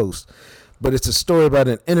Washington Post. But it's a story about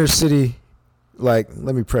an inner city. Like,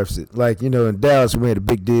 let me preface it. Like, in Dallas, we made a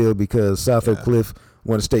big deal because South Oak Cliff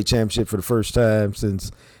won a state championship for the first time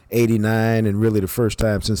since '89, and really the first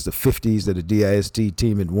time since the 50s that a DIST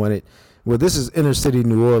team had won it. Well, this is inner city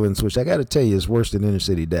New Orleans, which I got to tell you is worse than inner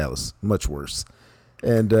city Dallas, much worse.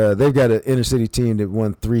 And they've got an inner city team that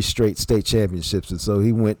won 3 straight state championships, and so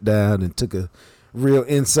he went down and took a real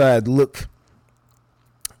inside look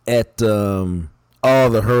at all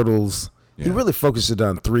the hurdles. Yeah. He really focused it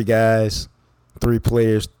on 3 guys, 3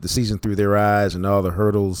 players, the season through their eyes, and all the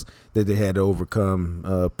hurdles that they had to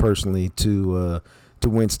overcome personally to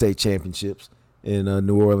win state championships in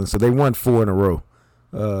New Orleans. So they won 4 in a row,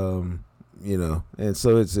 and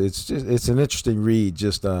so it's an interesting read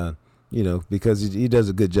just on, because he does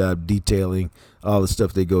a good job detailing all the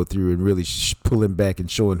stuff they go through and really pulling back and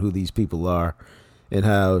showing who these people are and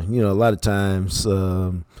how, a lot of times,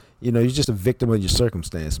 you're just a victim of your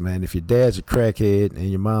circumstance, man. If your dad's a crackhead and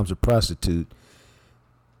your mom's a prostitute,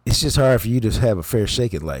 it's just hard for you to have a fair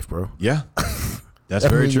shake at life, bro. Yeah, that's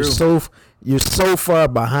very true. You're so far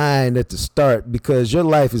behind at the start because your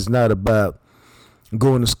life is not about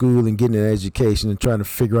going to school and getting an education and trying to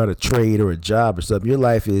figure out a trade or a job or something. Your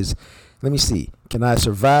life is, let me see, can I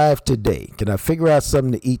survive today? Can I figure out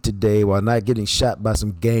something to eat today while not getting shot by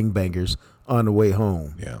some gangbangers on the way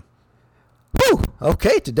home? Yeah. Whew,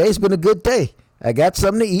 okay, today's been a good day. I got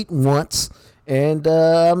something to eat once, and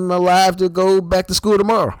I'm alive to go back to school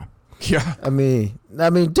tomorrow. Yeah. I mean,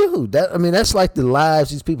 dude, that's like the lives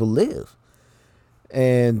these people live.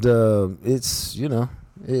 And it's,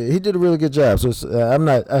 he did a really good job. So it's,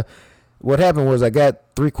 what happened was I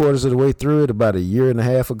got 3/4 of the way through it about 1.5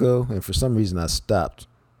 years ago, and for some reason I stopped.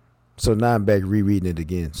 So now I'm back rereading it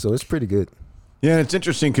again. So it's pretty good. Yeah, it's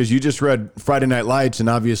interesting because you just read Friday Night Lights, and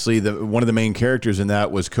obviously one of the main characters in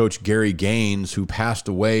that was Coach Gary Gaines, who passed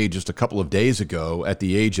away just a couple of days ago at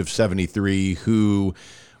the age of 73, who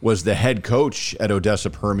was the head coach at Odessa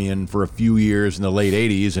Permian for a few years in the late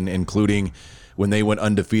 80s, and including when they went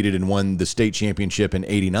undefeated and won the state championship in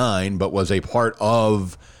 '89, but was a part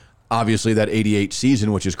of, obviously, that '88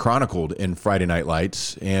 season, which is chronicled in Friday Night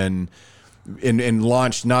Lights, and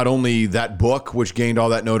launched not only that book, which gained all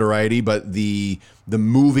that notoriety, but the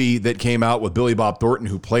movie that came out with Billy Bob Thornton,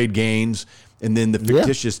 who played Gaines, and then the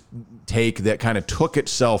fictitious take that kind of took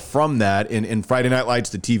itself from that in Friday Night Lights,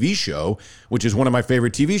 the TV show, which is one of my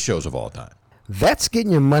favorite TV shows of all time. That's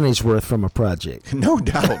getting your money's worth from a project. No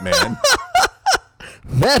doubt, man.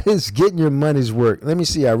 That is getting your money's worth. Let me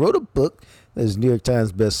see. I wrote a book that is New York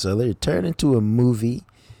Times bestseller. It turned into a movie.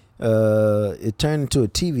 It turned into a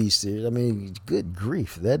TV series. I mean, good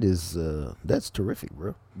grief. That's terrific,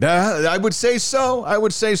 bro. I would say so. I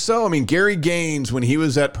mean, Gary Gaines, when he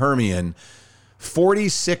was at Permian,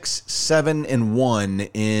 46-7-1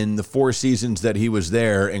 in the 4 seasons that he was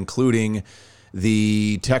there, including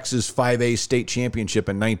the Texas 5A state championship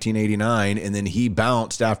in 1989. And then he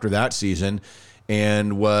bounced after that season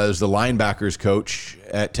and was the linebackers coach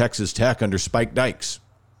at Texas Tech under Spike Dykes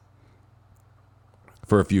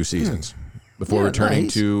for a few seasons before returning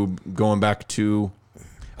to going back to,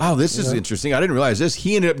 this is interesting. I didn't realize this.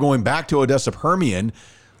 He ended up going back to Odessa Permian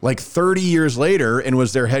like 30 years later and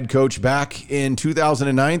was their head coach back in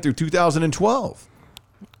 2009 through 2012.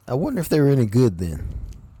 I wonder if they were any good then.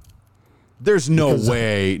 There's no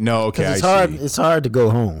way. No, okay, It's hard to go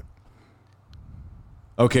home.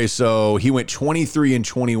 Okay, so he went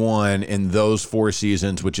 23-21 in those 4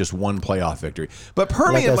 seasons with just 1 playoff victory. But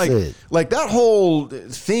Permian, like that whole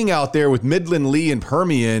thing out there with Midland, Lee, and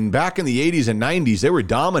Permian back in the 80s and 90s, they were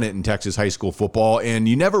dominant in Texas high school football, and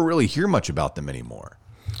you never really hear much about them anymore.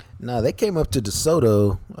 No, they came up to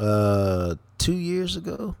DeSoto 2 years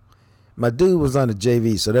ago. My dude was on the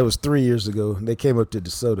JV, so that was 3 years ago. They came up to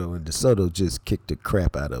DeSoto, and DeSoto just kicked the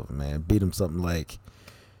crap out of them, man. Beat them something like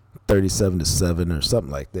 37-7 or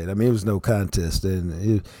something like that. I mean, it was no contest,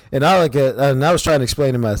 and I was trying to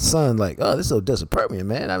explain to my son, like, oh, this is Odessa Permian,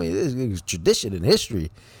 man. I mean, it's tradition and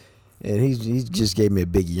history, and he just gave me a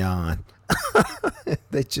big yawn.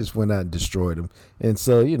 They just went out and destroyed him. And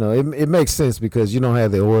so, it makes sense because you don't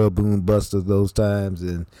have the oil boom bust of those times.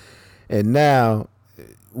 And now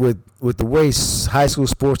with the way high school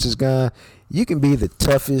sports has gone, you can be the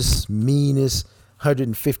toughest, meanest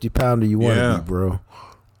 150-pounder you want to be, bro.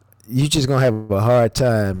 You're just going to have a hard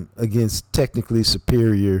time against technically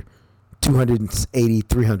superior 280,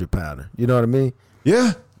 300-pounder. You know what I mean?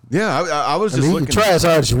 Yeah. Yeah, I was just looking. You can try as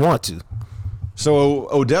hard as you want to. So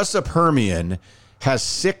Odessa Permian has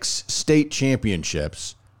 6 state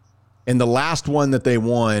championships, and the last one that they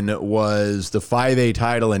won was the 5A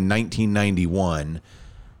title in 1991,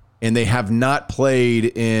 and they have not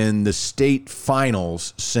played in the state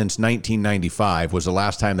finals since 1995 was the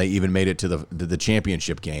last time they even made it to the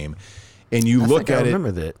championship game. And you look at it. I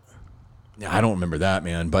remember that. I don't remember that,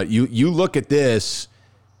 man. But you look at this,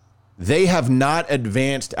 they have not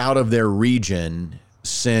advanced out of their region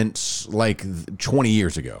since like 20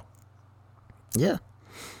 years ago. Yeah.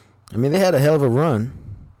 I mean, they had a hell of a run.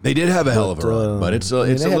 They did have a hell of a run, but it's a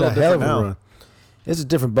little different now. Run. It's a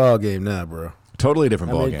different ball game now, bro. Totally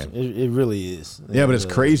different ball game. It really is. Yeah, but it's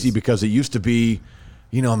crazy because it used to be,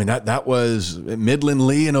 that was Midland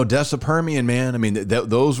Lee and Odessa Permian, man. I mean,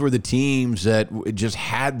 those were the teams that just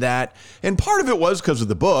had that. And part of it was because of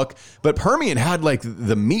the book, but Permian had like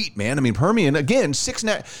the meat, man. I mean, Permian, again, 6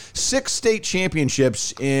 state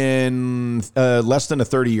championships in less than a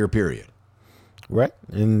 30-year period. Right.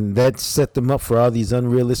 And that set them up for all these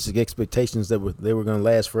unrealistic expectations that they were going to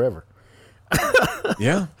last forever.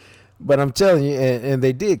 Yeah. But I'm telling you, and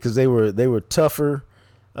they did because they were tougher,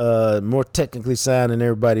 more technically sound than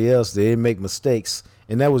everybody else. They didn't make mistakes.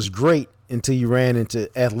 And that was great until you ran into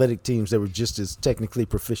athletic teams that were just as technically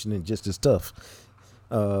proficient and just as tough.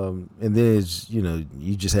 And then,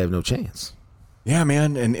 you just have no chance. Yeah,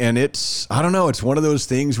 man. And it's, I don't know, it's one of those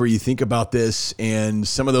things where you think about this and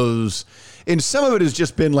some of it has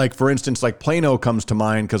just been like, for instance, like Plano comes to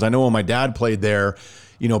mind because I know when my dad played there,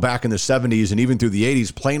 back in the 70s and even through the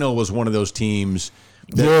 80s, Plano was one of those teams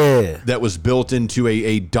that was built into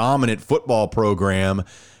a dominant football program.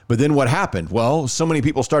 But then what happened? Well, so many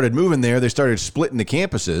people started moving there. They started splitting the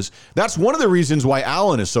campuses. That's one of the reasons why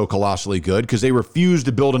Allen is so colossally good, because they refused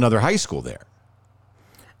to build another high school there.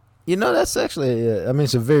 That's actually,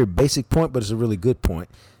 it's a very basic point, but it's a really good point.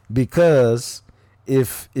 Because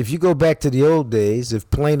if you go back to the old days, if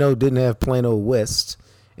Plano didn't have Plano West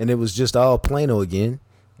and it was just all Plano again,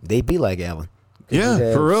 they'd be like Allen.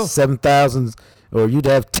 Yeah, for real. 7,000, or you'd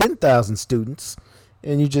have 10,000 students,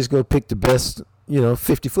 and you just go pick the best,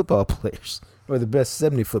 50 football players or the best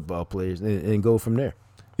 70 football players and go from there.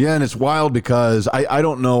 Yeah, and it's wild because I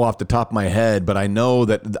don't know off the top of my head, but I know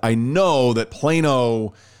that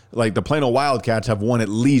Plano, like the Plano Wildcats, have won at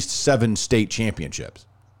least 7 state championships.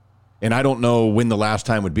 And I don't know when the last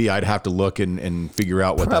time would be. I'd have to look and figure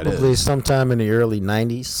out what that is. Probably sometime in the early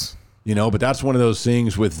 90s. But that's one of those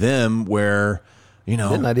things with them where,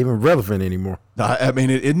 they're not even relevant anymore. I mean,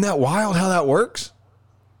 isn't that wild how that works?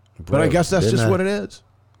 Bro, but I guess that's just what it is.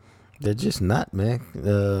 They're just not,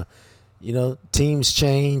 man. Teams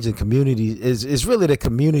change and communities. It's really the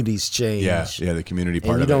communities change. Yeah, the community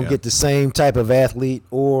part of it. And you don't get the same type of athlete,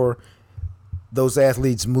 or those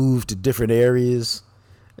athletes move to different areas.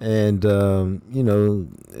 And,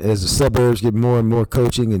 as the suburbs get more and more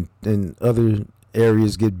coaching and other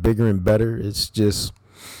areas get bigger and better, it's just,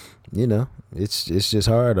 it's just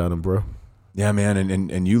hard on them, bro. Yeah, man.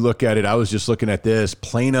 And you look at it, I was just looking at this.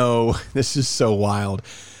 Plano, this is so wild.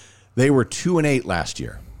 They were 2-8 last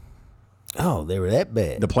year. Oh, they were that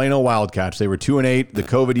bad. The Plano Wildcats, they were 2-8. The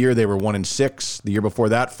COVID year, they were 1-6. The year before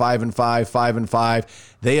that, 5-5,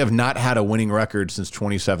 5-5. They have not had a winning record since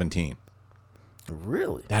 2017.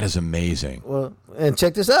 Really? That is amazing. Well, and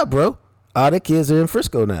check this out, bro. All the kids are in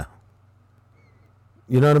Frisco now.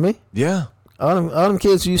 You know what I mean? Yeah. All them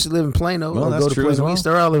kids who used to live in Plano or go to Plano East,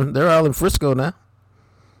 they're all in Frisco now.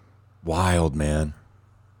 Wild, man.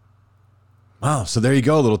 Wow. So there you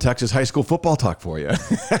go. A little Texas high school football talk for you.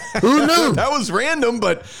 Who knew? That was random,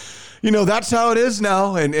 but that's how it is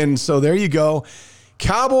now. And so there you go.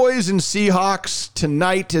 Cowboys and Seahawks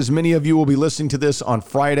tonight, as many of you will be listening to this on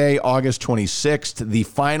Friday, August 26th, the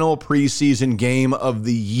final preseason game of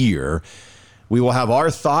the year. We will have our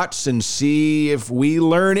thoughts and see if we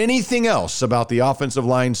learn anything else about the offensive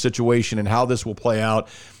line situation and how this will play out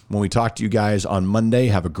when we talk to you guys on Monday.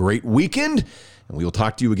 Have a great weekend, and we will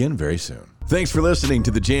talk to you again very soon. Thanks for listening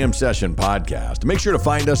to the Jam Session Podcast. Make sure to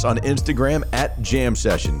find us on Instagram at Jam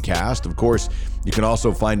Session Cast. Of course, you can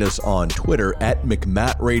also find us on Twitter at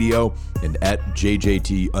McMatt Radio and at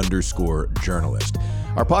JJT_journalist.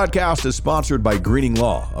 Our podcast is sponsored by Greening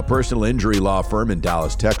Law, a personal injury law firm in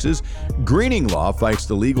Dallas, Texas. Greening Law fights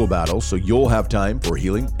the legal battle so you'll have time for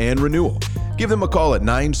healing and renewal. Give them a call at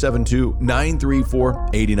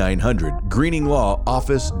 972-934-8900. Greening Law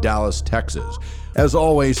Office, Dallas, Texas. As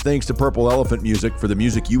always, thanks to Purple Elephant Music for the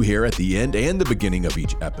music you hear at the end and the beginning of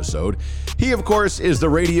each episode. He, of course, is the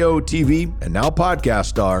radio, TV, and now podcast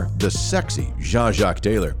star, the sexy Jean-Jacques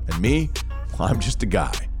Taylor. And me, I'm just a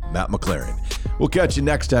guy, Matt McLaren. We'll catch you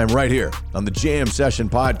next time right here on the Jam Session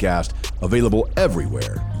Podcast, available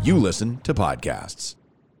everywhere you listen to podcasts.